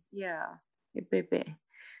Pepe, yeah, it's Pepe.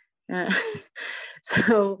 Uh,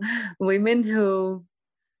 so women who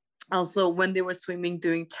also, when they were swimming,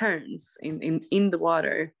 doing turns in the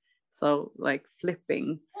water, so like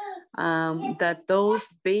flipping, that those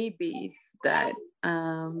babies that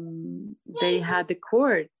they had the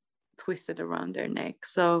cord twisted around their neck.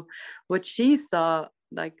 So what she saw,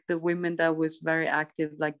 like the women that was very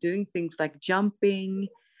active, like doing things like jumping,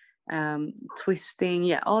 twisting,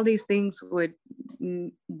 yeah, all these things would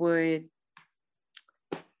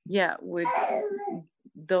yeah would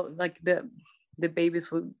like the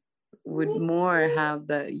babies would more have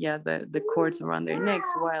the cords around their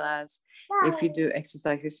necks, while as if you do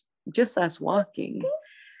exercises just as walking,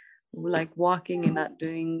 like walking and not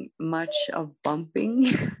doing much of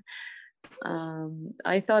bumping.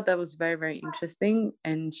 I thought that was very, very interesting.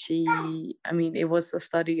 And I mean, it was a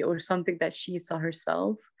study or something that she saw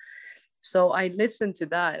herself. So I listened to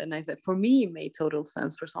that and I said, for me, it made total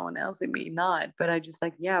sense. For someone else, it may not. But I just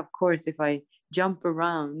like, yeah, of course, if I jump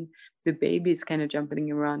around, the baby is kind of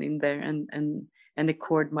jumping around in there, and the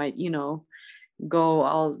cord might, you know, go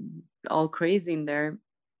all crazy in there.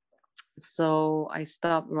 So I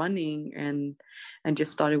stopped running and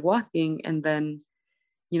just started walking. And then,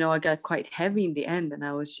 you know, I got quite heavy in the end, and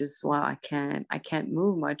I was just, wow, I can't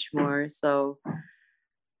move much more. So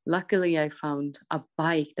luckily I found a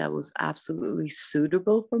bike that was absolutely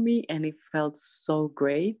suitable for me, and it felt so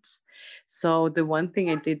great. So the one thing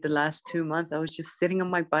I did the last 2 months, I was just sitting on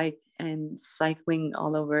my bike and cycling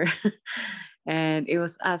all over. And it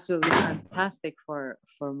was absolutely fantastic for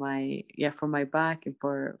my back and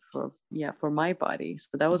for my body.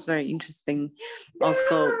 So that was very interesting.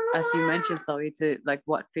 Also, as you mentioned, so it's like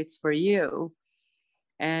what fits for you.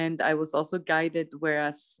 And I was also guided,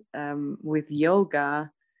 whereas with yoga,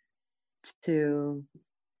 to,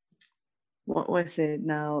 what was it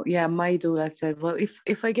now? Yeah, my doula said, well,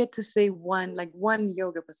 if I get to say one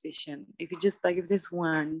yoga position, if you just like, if this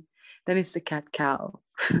one, then it's the cat cow.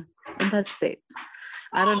 And that's it.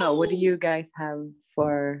 I don't know, what do you guys have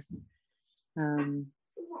for um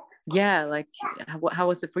yeah, like how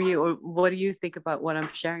was it for you, or what do you think about what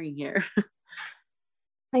I'm sharing here?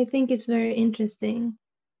 I think it's very interesting,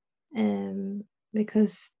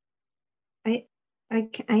 because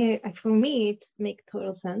for me it makes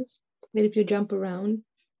total sense that if you jump around,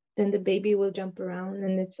 then the baby will jump around,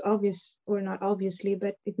 and it's obvious, or not obviously,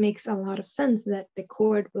 but it makes a lot of sense that the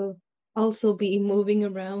cord will also be moving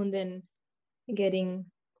around and getting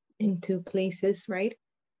into places, right?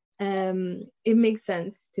 It makes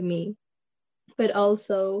sense to me, but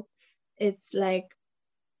also it's like,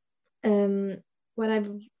 what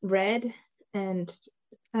I've read, and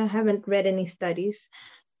I haven't read any studies,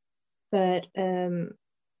 but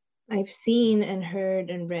I've seen and heard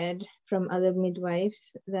and read from other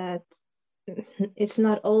midwives that it's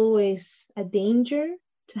not always a danger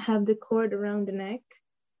to have the cord around the neck,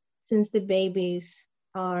 since the babies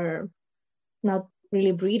are not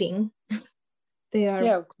really breathing. They are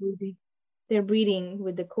Yeah. they're breathing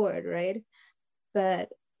with the cord, right? But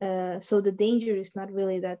so the danger is not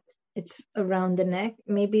really that it's around the neck.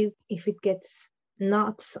 Maybe if it gets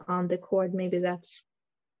knots on the cord, maybe that's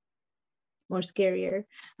more scarier.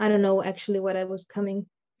 I don't know actually what I was coming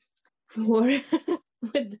for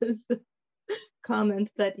with this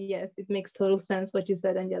comment, but yes, it makes total sense what you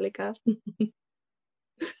said, Angelica.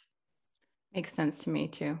 Makes sense to me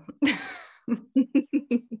too.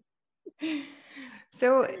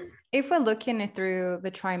 So if we're looking through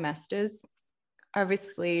the trimesters,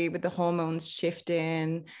 obviously with the hormones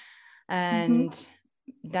shifting and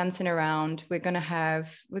dancing around, we're going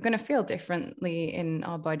to feel differently in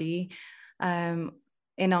our body,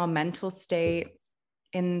 in our mental state,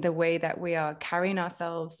 in the way that we are carrying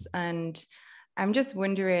ourselves. And I'm just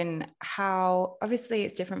wondering how, obviously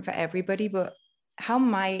it's different for everybody, but how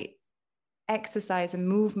might exercise and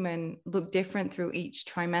movement look different through each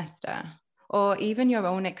trimester, or even your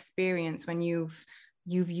own experience when you've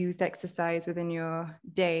used exercise within your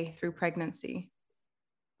day through pregnancy?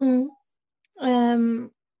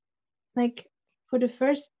 Like for the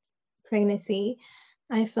first pregnancy,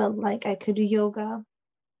 I felt like I could do yoga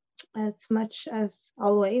as much as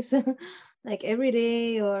always, like every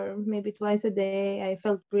day or maybe twice a day. I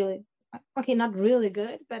felt really okay, not really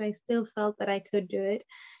good, but I still felt that I could do it.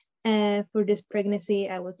 And for this pregnancy,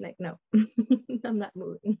 I was like, no, I'm not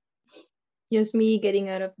moving. Just me getting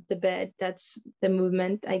out of the bed. That's the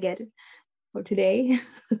movement I get for today.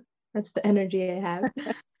 That's the energy I have.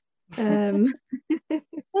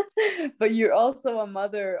 But you're also a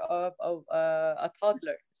mother of a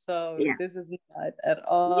toddler, so Yeah. this is not at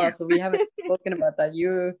all. So we haven't spoken about that.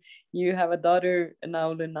 You have a daughter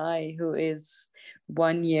now, Lunai, who is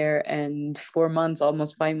 1 year and 4 months,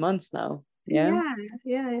 almost 5 months now. Yeah.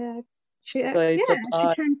 She So it's a she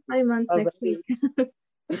lot turns 5 months next already. week.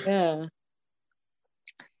 Yeah.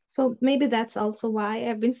 So maybe that's also why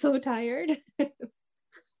I've been so tired.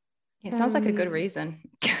 It sounds like a good reason.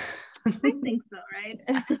 I think so, right?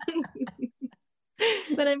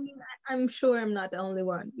 But I mean, I'm sure I'm not the only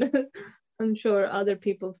one. I'm sure other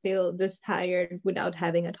people feel this tired without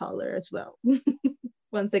having a toddler as well.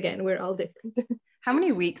 Once again, we're all different. How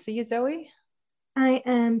many weeks are you, Zoe? I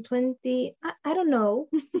am 20. I don't know.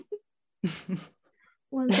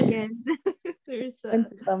 Once again, there's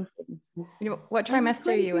 20 something. What trimester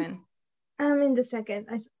are you in? I'm in the second.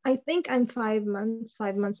 I think I'm 5 months,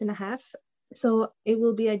 5 months and a half. So it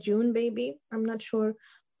will be a June baby. I'm not sure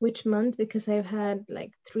which month because I've had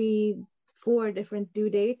like 4 different due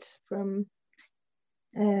dates from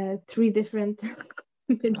 3 different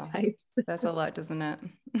midwives. That's a lot, doesn't it?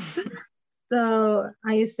 So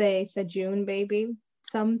I say it's a June baby.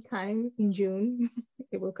 Sometime in June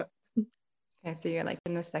it will come. Okay, so you're like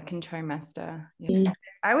in the second trimester. Yeah.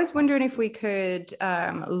 I was wondering if we could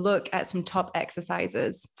look at some top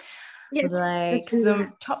exercises. Yes, like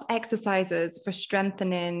some top exercises for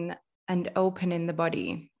strengthening and opening the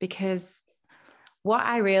body, because what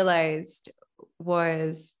I realized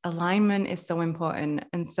was alignment is so important.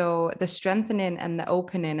 And so the strengthening and the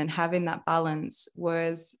opening and having that balance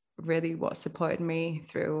was really what supported me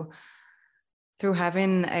through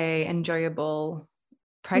having a enjoyable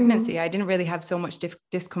pregnancy. I didn't really have so much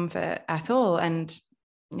discomfort at all. And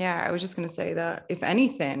yeah, I was just going to say that if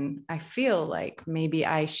anything, I feel like maybe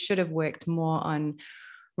I should have worked more on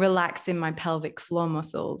relaxing my pelvic floor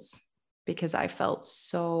muscles, because I felt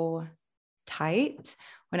so tight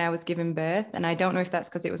when I was giving birth. And I don't know if that's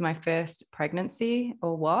because it was my first pregnancy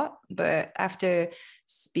or what, but after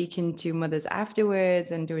speaking to mothers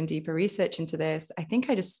afterwards and doing deeper research into this, I think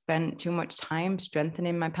I just spent too much time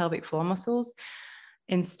strengthening my pelvic floor muscles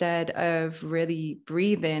instead of really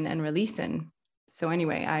breathing and releasing. So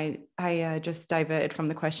anyway, I just diverted from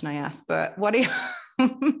the question I asked, but what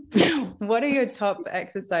are your top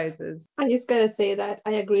exercises? I just gotta say that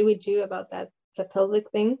I agree with you about that, the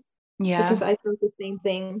pelvic thing. Yeah. Because I felt the same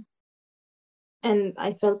thing. And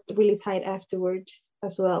I felt really tight afterwards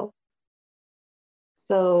as well.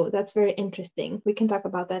 So that's very interesting. We can talk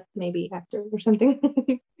about that maybe after or something.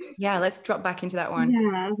 Yeah, let's drop back into that one.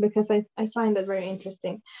 Yeah, because I find that very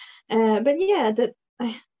interesting. But yeah, the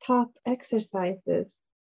top exercises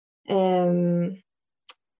during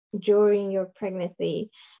your pregnancy,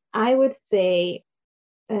 I would say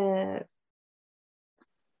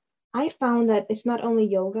I found that it's not only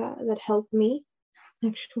yoga that helped me.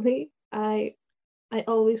 Actually, I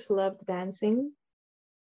always loved dancing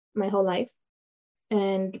my whole life.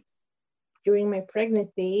 And during my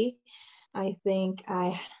pregnancy, I think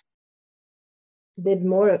I did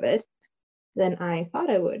more of it than I thought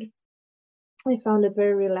I would. I found it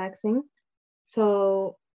very relaxing.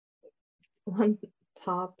 So one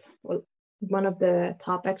of the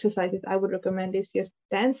top exercises I would recommend is just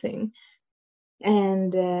dancing.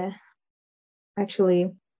 And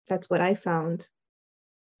actually, that's what I found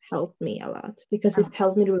helped me a lot, because it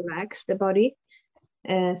helped me to relax the body,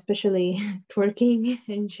 especially twerking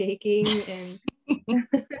and shaking and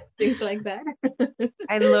things like that.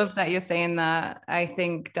 I love that you're saying that. I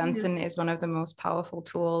think dancing is one of the most powerful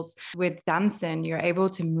tools. With dancing, you're able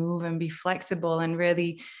to move and be flexible and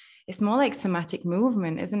really, it's more like somatic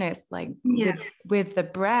movement, isn't it? It's like with the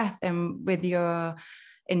breath and with your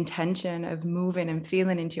intention of moving and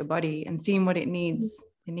feeling into your body and seeing what it needs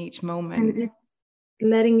in each moment. And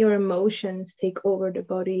letting your emotions take over the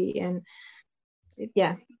body. And it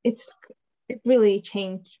really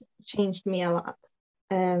changed me a lot.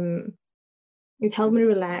 It helped me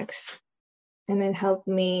relax, and it helped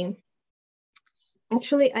me.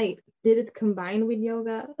 Actually, I did it combined with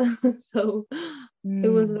yoga. So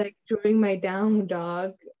it was like during my down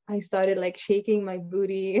dog, I started like shaking my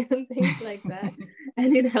booty and things like that.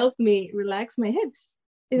 And it helped me relax my hips.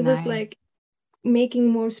 It was like making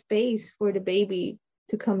more space for the baby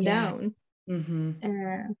to come down,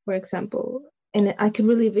 for example. And I could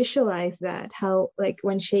really visualize that, how like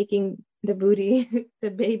when shaking the booty, the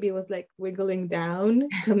baby was like wiggling down,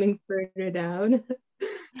 coming further down.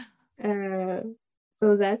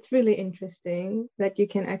 So that's really interesting that you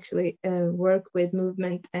can actually work with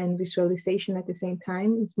movement and visualization at the same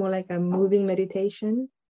time. It's more like a moving meditation.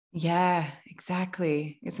 Yeah,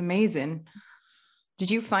 exactly. It's amazing. Did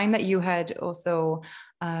you find that you had also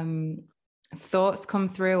thoughts come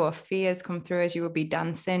through or fears come through as you would be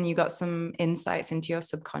dancing? You got some insights into your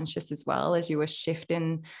subconscious as well as you were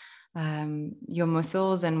shifting your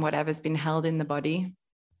muscles and whatever's been held in the body?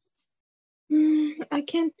 I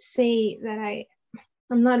can't say that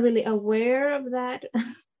I'm not really aware of that.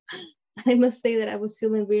 I must say that I was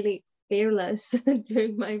feeling really fearless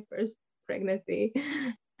during my first pregnancy.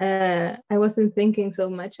 I wasn't thinking so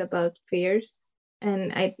much about fears,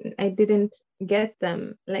 and I didn't get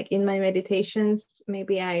them. Like in my meditations,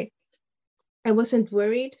 maybe I wasn't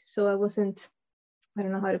worried, so I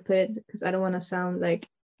don't know how to put it, because I don't want to sound like,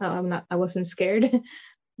 oh, I wasn't scared,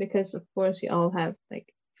 because of course we all have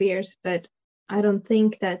like fears, but I don't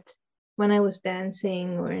think that when I was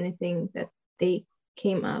dancing or anything that they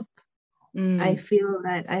came up. I feel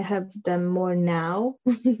that I have them more now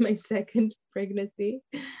in my second pregnancy.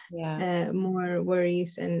 More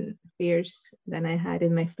worries and fears than I had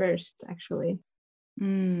in my first, actually.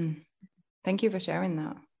 Thank you for sharing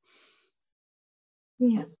that.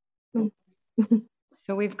 Yeah.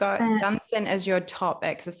 So we've got dancing as your top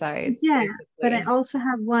exercise. Yeah, basically. but I also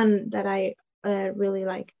have one that I really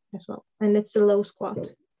like as well, and it's the low squat.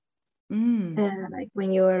 Like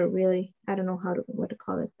when you're really, I don't know what to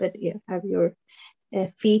call it, but yeah, have your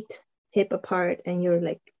feet hip apart and you're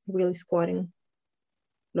like really squatting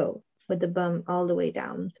low with the bum all the way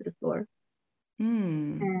down to the floor.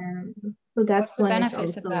 So that's the one benefits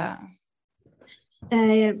is also of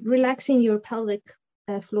that. Relaxing your pelvic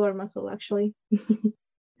floor muscle, actually.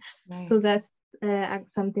 Nice. So that's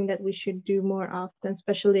something that we should do more often,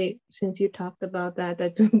 especially since you talked about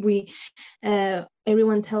that we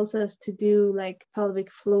everyone tells us to do like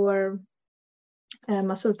pelvic floor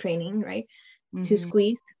muscle training, right? To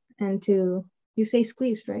squeeze and you say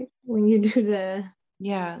squeeze, right? When you do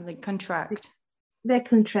like contract. The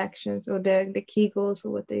contractions or the Kegels,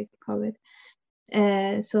 or what they call it.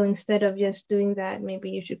 So instead of just doing that, maybe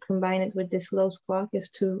you should combine it with this low squat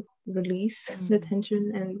just to release the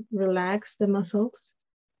tension and relax the muscles.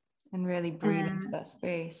 And really breathe into that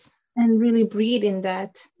space. And really breathe in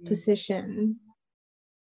that position.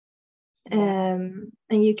 And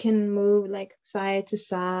you can move like side to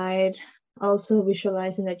side, also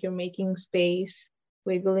visualizing that you're making space,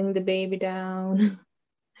 wiggling the baby down.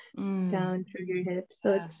 Down through your hips.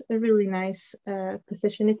 So it's a really nice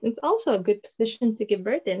position. It's also a good position to give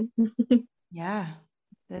birth in.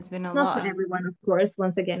 There's been a Not lot. Not for everyone, of course.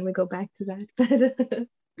 Once again, we go back to that. But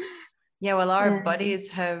well, our bodies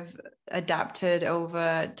have adapted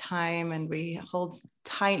over time, and we hold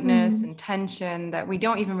tightness and tension that we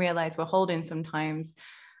don't even realize we're holding sometimes.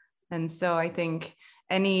 And so I think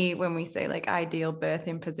when we say like ideal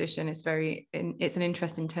birthing position, it's an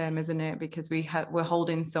interesting term, isn't it? Because we're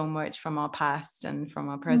holding so much from our past and from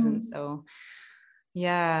our present. So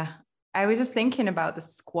I was just thinking about the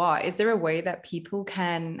squat. Is there a way that people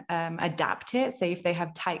can adapt it? Say if they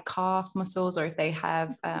have tight calf muscles, or if they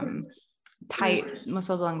have tight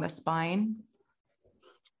muscles along the spine?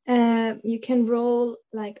 You can roll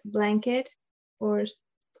like blanket or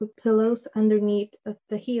put pillows underneath of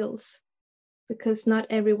the heels, because not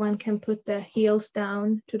everyone can put the heels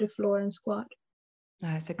down to the floor and squat.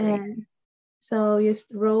 That's a great. So just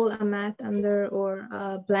roll a mat under, or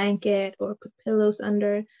a blanket, or put pillows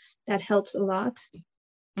under. That helps a lot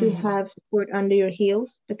to have support under your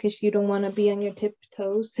heels, because you don't want to be on your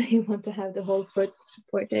tiptoes. You want to have the whole foot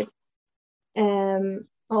supported.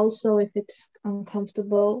 Also, if it's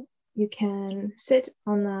uncomfortable, you can sit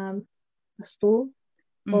on a stool,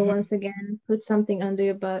 or once again, put something under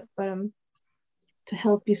your bottom to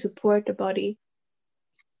help you support the body.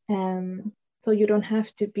 So you don't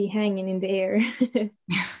have to be hanging in the air.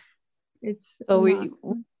 It's So not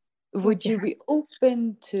would what you you have. be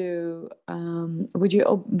open to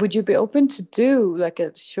would you be open to do like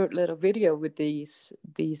a short little video with these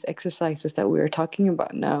exercises that we are talking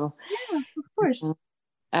about now, Yeah, of course.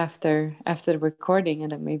 after the recording,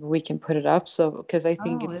 and then maybe we can put it up, so because I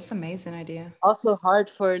think Oh, that's it's an amazing idea. also hard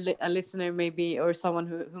for a listener maybe, or someone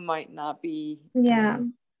who might not Yeah.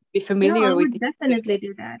 be No, I familiar with would the exercise. definitely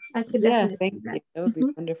do that. I could Yeah, definitely thank do that. you, that would be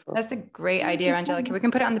Mhm. wonderful. That's a great That would idea, be Angelica. fun. We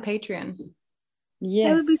can put it on the Patreon.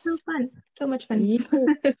 That would be so Yes. fun. So much fun. Yeah.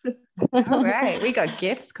 All right, we got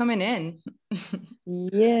gifts coming in.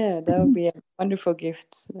 Yeah, that would be a wonderful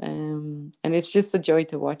gift. And it's just a joy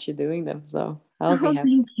to watch you doing them. So I'll be Oh, happy.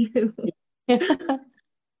 thank you.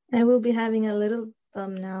 I will be having a little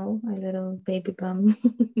bum now, a little baby bum.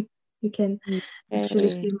 You can actually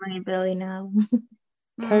Yay. feel my belly now.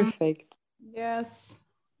 Perfect. Yes.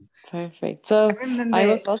 Perfect. So I remember. I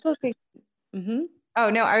was also thinking, mm-hmm. Oh,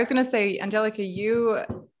 no, I was going to say, Angelica,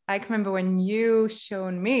 I can remember when you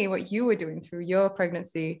shown me what you were doing through your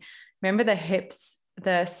pregnancy. Remember the hips,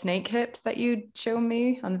 the snake hips that you showed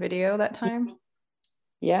me on the video that time?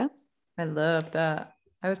 Yeah. I love that.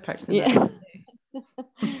 I was practicing Yeah. that.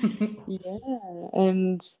 Yeah.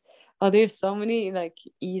 And there's so many like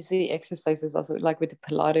easy exercises also, like with the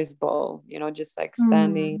Pilates ball, just like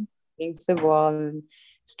standing Mm. against the wall and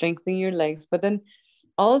strengthening your legs. But then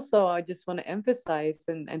also, I just want to emphasize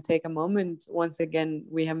and take a moment. Once again,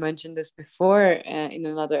 we have mentioned this before in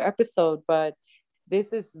another episode, but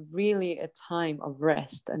this is really a time of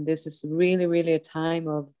rest. And this is really, really a time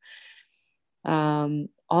of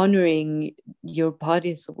honoring your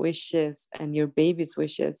body's wishes and your baby's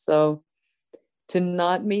wishes. So to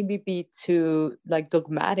not maybe be too like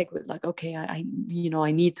dogmatic with like, okay, I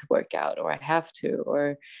need to work out, or I have to,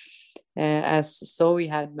 or as Zoe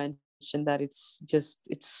had mentioned, that it's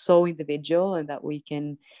so individual, and that we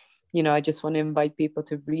can, I just want to invite people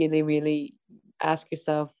to really, really ask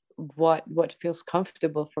yourself what feels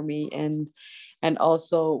comfortable for me, and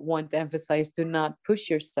also want to emphasize, do not push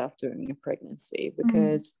yourself during your pregnancy, Mm.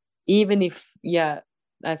 because even if, yeah,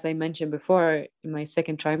 as I mentioned before, in my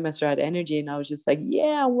second trimester I had energy and I was just like,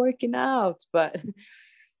 yeah, I'm working out, but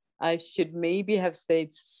I should maybe have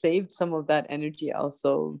saved some of that energy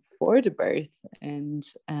also for the birth, and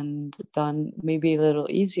done maybe a little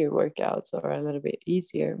easier workouts or a little bit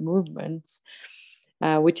easier movements,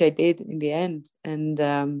 which I did in the end.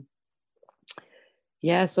 And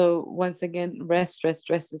yeah, so once again, rest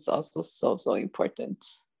is also so important.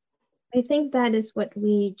 I think that is what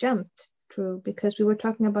we jumped through because we were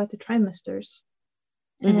talking about the trimesters.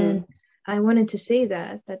 Mm-hmm. And I wanted to say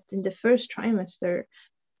that in the first trimester,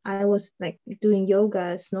 I was like doing yoga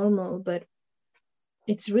as normal, but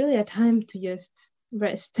it's really a time to just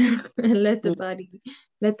rest and let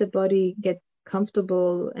the body get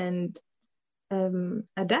comfortable and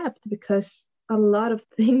adapt, because a lot of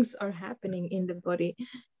things are happening in the body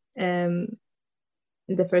um,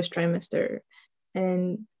 in the first trimester,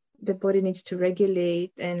 and the body needs to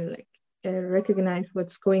regulate and like recognize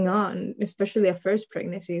what's going on, especially a first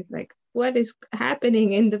pregnancy. It's like, what is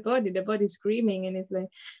happening in the body? The body's screaming, and it's like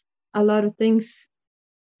a lot of things.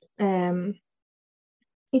 um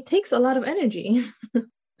it takes a lot of energy.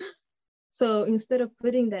 So instead of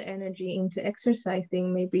putting that energy into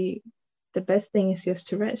exercising, maybe the best thing is just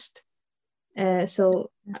to rest.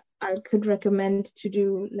 So I could recommend to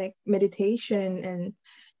do like meditation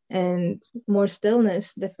and more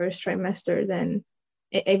stillness the first trimester than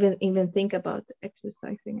even think about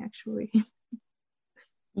exercising actually.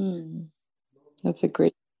 That's a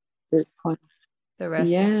great point. The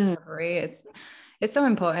rest and Yeah. recovery, it's so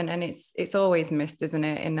important, and it's always missed, isn't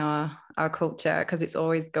it, in our culture, because it's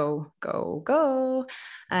always go go go.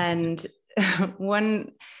 And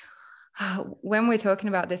when we're talking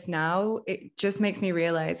about this now, it just makes me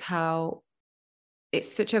realize how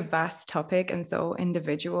it's such a vast topic and so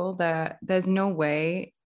individual that there's no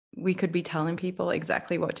way we could be telling people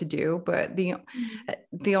exactly what to do. But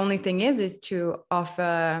the only thing is to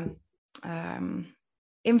offer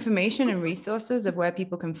information and resources of where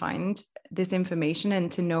people can find this information,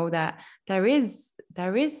 and to know that there is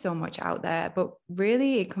so much out there. But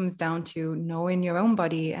really it comes down to knowing your own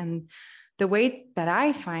body. And the way that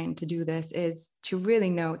I find to do this is to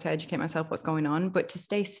really know, to educate myself what's going on, but to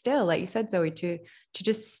stay still, like you said, Zoe, to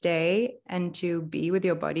just stay and to be with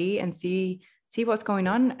your body and see what's going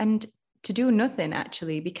on, and to do nothing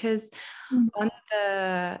actually. Because on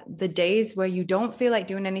the days where you don't feel like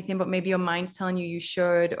doing anything, but maybe your mind's telling you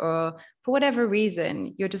should, or for whatever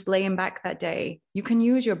reason, you're just laying back that day, you can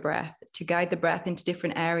use your breath to guide the breath into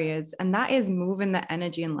different areas. And that is moving the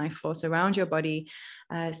energy and life force around your body,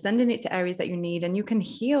 sending it to areas that you need. And you can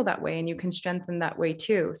heal that way and you can strengthen that way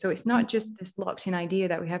too. So it's not just this locked in idea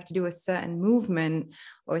that we have to do a certain movement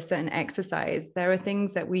or a certain exercise. There are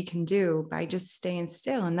things that we can do by just staying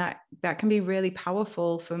still. And that can be really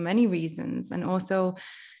powerful for many reasons. And also,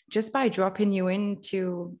 just by dropping you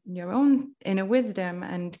into your own inner wisdom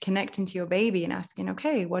and connecting to your baby and asking,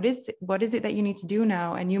 okay, what is it that you need to do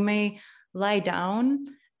now? And you may lie down,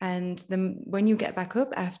 and then when you get back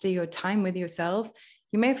up after your time with yourself,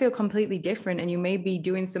 you may feel completely different, and you may be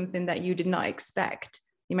doing something that you did not expect.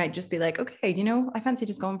 You might just be like, okay, I fancy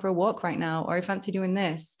just going for a walk right now, or I fancy doing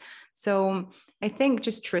this. So I think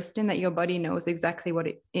just trusting that your body knows exactly what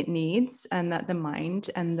it needs, and that the mind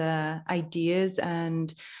and the ideas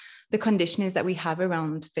and the conditionings that we have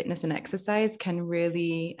around fitness and exercise can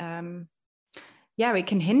really, it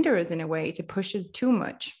can hinder us in a way, to push us too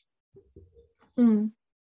much.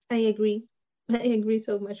 I agree. I agree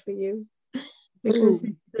so much with you, because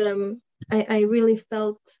I really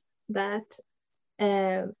felt that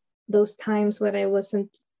those times when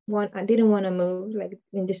I didn't want to move, like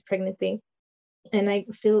in this pregnancy, and I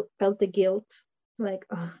felt the guilt, like,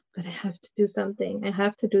 oh, but I have to do something. I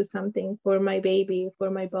have to do something for my baby, for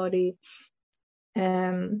my body.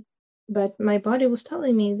 But my body was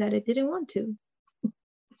telling me that it didn't want to.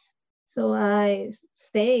 So I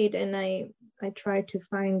stayed, and I tried to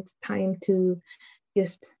find time to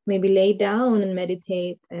just maybe lay down and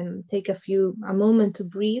meditate and take a moment to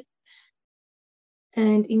breathe.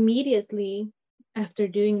 And immediately after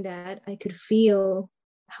doing that, I could feel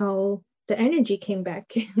how the energy came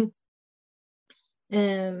back.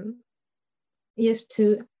 Just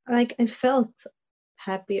to, like, I felt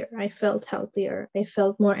happier, I felt healthier, I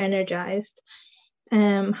felt more energized.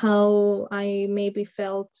 How I maybe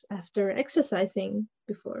felt after exercising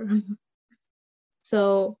before.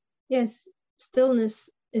 So yes, stillness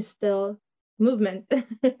is still movement.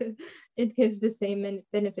 It gives the same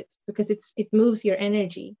benefits, because it moves your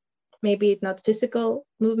energy. Maybe it's not physical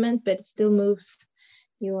movement, but it still moves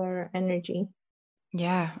your energy.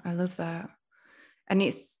 Yeah, I love that. And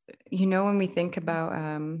it's, when we think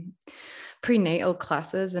about prenatal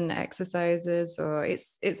classes and exercises, or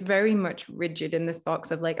it's very much rigid in this box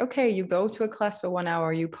of like, okay, you go to a class for 1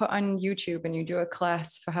 hour, you put on YouTube and you do a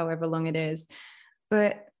class for however long it is.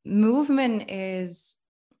 But movement is,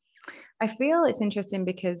 I feel it's interesting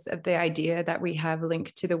because of the idea that we have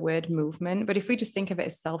linked to the word movement. But if we just think of it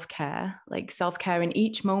as self-care, like self-care in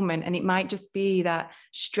each moment, and it might just be that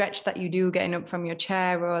stretch that you do getting up from your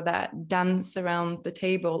chair, or that dance around the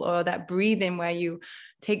table, or that breathing where you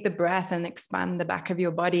take the breath and expand the back of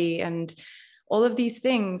your body, and all of these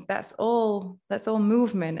things, that's all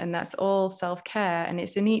movement, and that's all self-care. And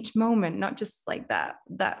it's in each moment, not just like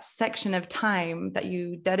that section of time that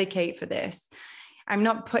you dedicate for this. I'm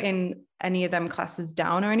not putting any of them classes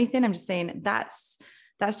down or anything. I'm just saying that's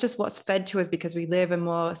just what's fed to us, because we live a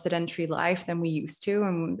more sedentary life than we used to.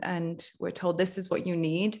 And we're told this is what you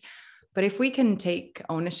need. But if we can take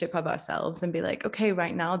ownership of ourselves and be like, okay,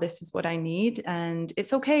 right now, this is what I need. And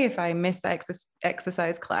it's okay if I miss the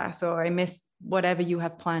exercise class, or I miss whatever you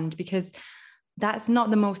have planned, because that's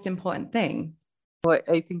not the most important thing. Well,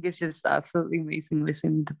 I think it's just absolutely amazing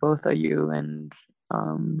listening to both of you. And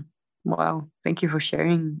wow, thank you for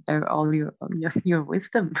sharing all your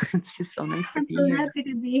wisdom. It's just so nice to be here. I'm happy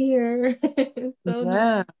to be here. So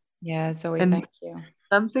yeah. Yeah, Zoe, and thank you.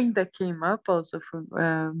 Something that came up also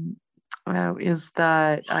from is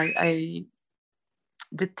that I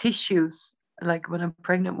the tissues, like when a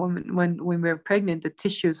pregnant woman, when we're pregnant, the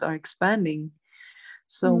tissues are expanding,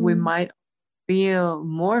 so we might feel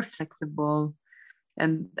more flexible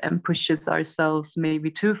and pushes ourselves maybe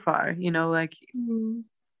too far,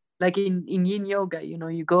 like in yin yoga, you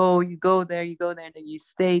go there, and then you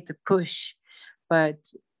stay to push, but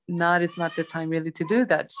it's not the time really to do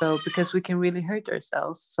that. So because we can really hurt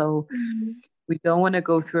ourselves, so we don't want to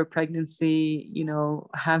go through a pregnancy,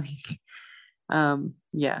 having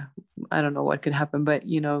I don't know what could happen, but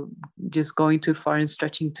just going too far and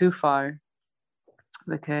stretching too far,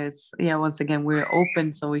 because once again, we're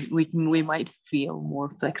open, so we might feel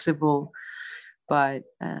more flexible, but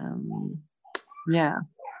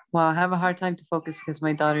well, I have a hard time to focus because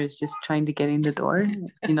my daughter is just trying to get in the door.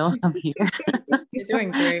 She knows I'm here. You're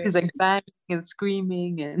doing great. She's like banging and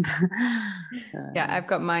screaming, and yeah, I've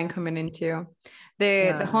got mine coming in too.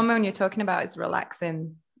 The hormone you're talking about is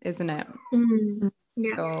relaxin, isn't it?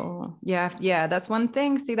 Yeah. So yeah, that's one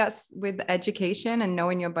thing. See, that's with education and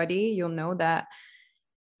knowing your body, you'll know that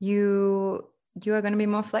you are going to be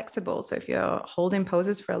more flexible. So if you're holding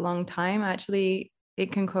poses for a long time, actually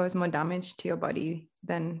it can cause more damage to your body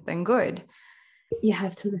than good. You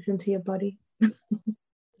have to listen to your body.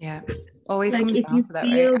 Yeah, always Like comes if down you to that,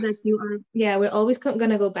 feel right? that you are, yeah, we're always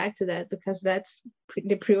gonna go back to that, because that's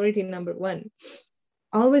the priority number one.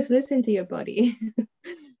 Always listen to your body.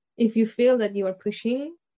 If you feel that you are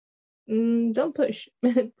pushing, don't push.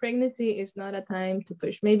 Pregnancy is not a time to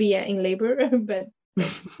push. Maybe, yeah, in labor, but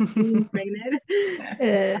like being pregnant,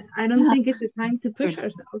 I don't think it's the time to push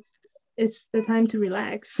ourselves. It's the time to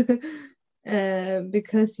relax.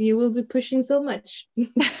 Because you will be pushing so much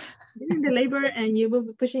during the labor, and you will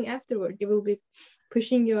be pushing afterward. You will be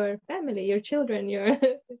pushing your family, your children, your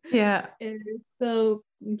Yeah. so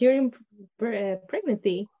during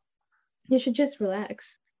pregnancy, you should just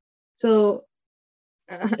relax. So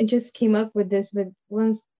I just came up with this, but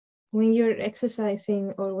when you're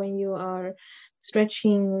exercising, or when you are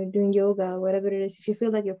stretching or doing yoga, whatever it is, if you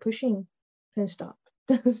feel like you're pushing, then stop.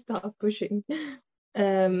 Stop pushing.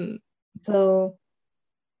 So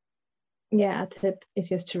yeah, a tip is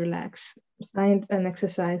just to relax. Find an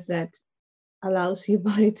exercise that allows your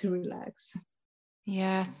body to relax.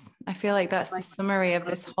 Yes, I feel like that's the summary of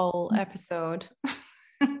this whole episode.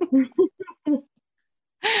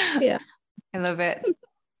 Yeah. I love it.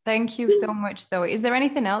 Thank you so much, Zoe. Is there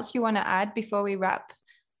anything else you want to add before we wrap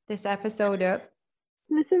this episode up?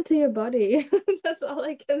 Listen to your body. That's all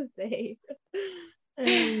I can say.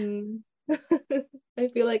 I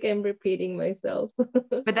feel like I'm repeating myself.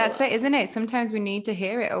 But that's it, isn't it? Sometimes we need to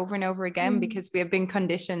hear it over and over again because we have been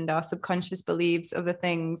conditioned, our subconscious beliefs other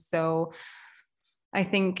things. So I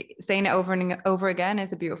think saying it over and over again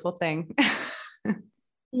is a beautiful thing.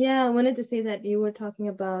 Yeah, I wanted to say that you were talking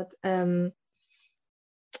about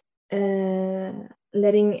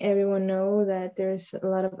letting everyone know that there's a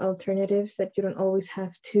lot of alternatives, that you don't always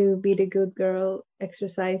have to be the good girl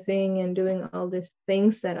exercising and doing all these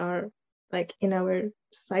things that are like in our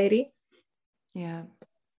society. Yeah.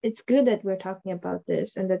 It's good that we're talking about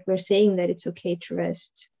this, and that we're saying that it's okay to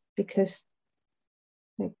rest, because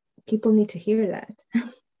like people need to hear that.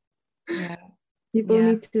 Yeah. People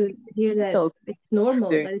need to hear that it's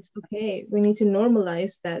normal, that it's okay. We need to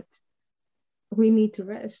normalize that we need to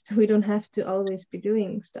rest. We don't have to always be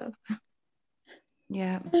doing stuff.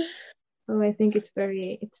 Yeah. So I think it's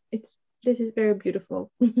this is very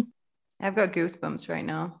beautiful. I've got goosebumps right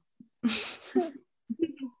now.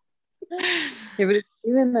 Yeah, but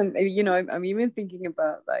even I'm even thinking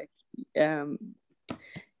about like the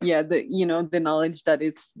knowledge that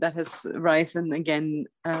has risen again,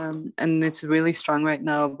 and it's really strong right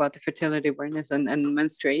now about the fertility awareness and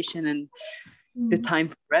menstruation, and the time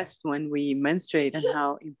for rest when we menstruate, and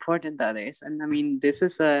how important that is. And I mean,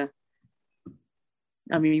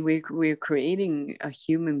 we're creating a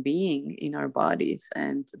human being in our bodies,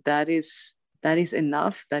 and that is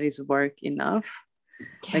enough. That is work enough.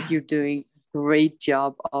 Yeah. Like, you're doing a great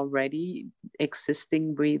job already,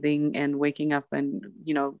 existing, breathing, and waking up, and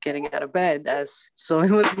getting out of bed, as Zoe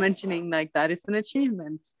was mentioning. Like, that is an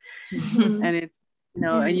achievement. Mm-hmm. And it's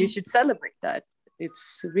and you should celebrate that.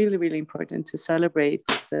 It's really, really important to celebrate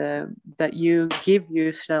that you give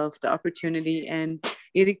yourself the opportunity. And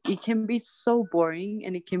it can be so boring,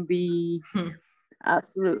 and it can be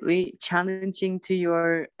absolutely challenging to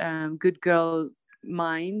your good girl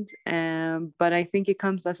mind, but I think it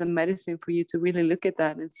comes as a medicine for you to really look at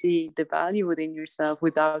that and see the value within yourself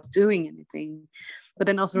without doing anything. But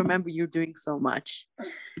then also remember, you're doing so much.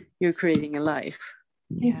 You're creating a life.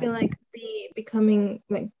 I feel like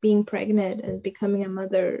being pregnant and becoming a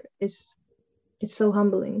mother it's so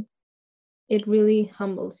humbling. It really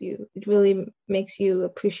humbles you. It really makes you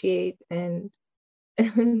appreciate, and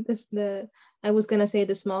I was gonna say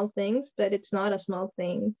the small things, but it's not a small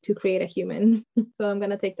thing to create a human. So I'm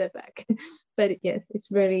gonna take that back. But yes, it's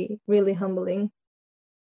very, really humbling.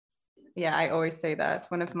 Yeah, I always say that.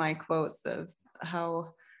 It's one of my quotes of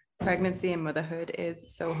how pregnancy and motherhood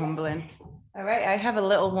is so humbling. All right, I have a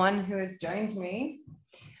little one who has joined me.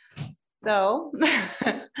 So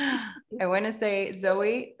I want to say,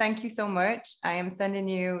 Zoe, thank you so much. I am sending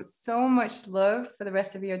you so much love for the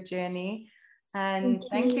rest of your journey. And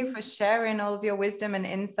thank you for sharing all of your wisdom and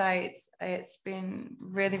insights. It's been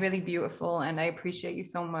really, really beautiful, and I appreciate you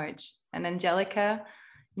so much. And Angelica,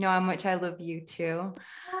 you know how much I love you too.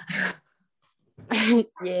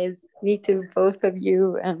 Yes, me too, both of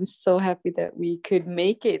you. I'm so happy that we could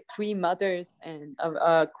make it 3 mothers and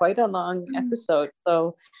quite a long episode.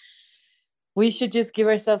 So we should just give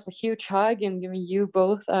ourselves a huge hug, and giving you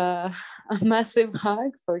both a massive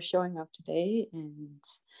hug for showing up today. And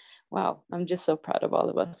wow, I'm just so proud of all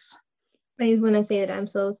of us. I just want to say that I'm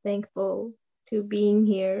so thankful to being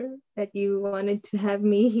here, that you wanted to have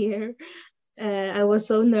me here. I was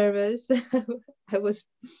so nervous. I was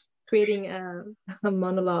creating a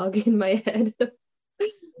monologue in my head.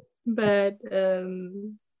 But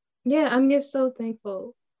yeah, I'm just so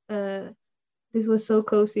thankful. This was so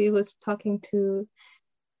cozy. It was talking to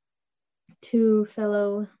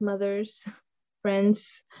fellow mothers,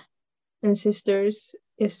 friends, and sisters,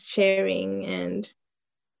 just sharing, and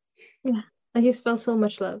yeah, I just felt so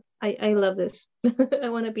much love. I love this. I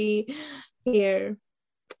want to be here.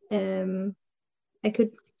 I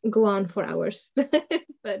could go on for hours, but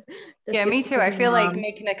that's Yeah, just me too. because I my feel like mom.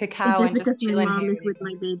 making a It's cacao just and because just my chilling mom here. is with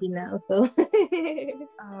my baby now, so.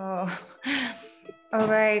 Oh, all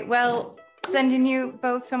right. Well, sending you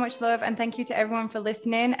both so much love, and thank you to everyone for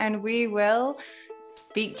listening. And we will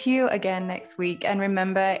speak to you again next week. And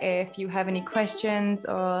remember, if you have any questions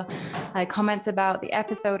or comments about the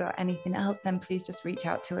episode or anything else, then please just reach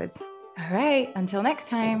out to us. All right. Until next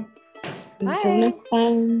time. Until Bye. next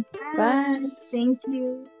time. Bye. Thank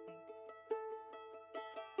you.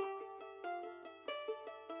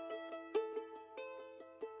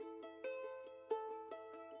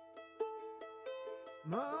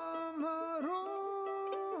 Mama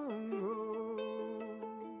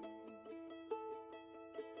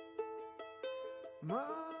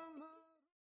Rongo.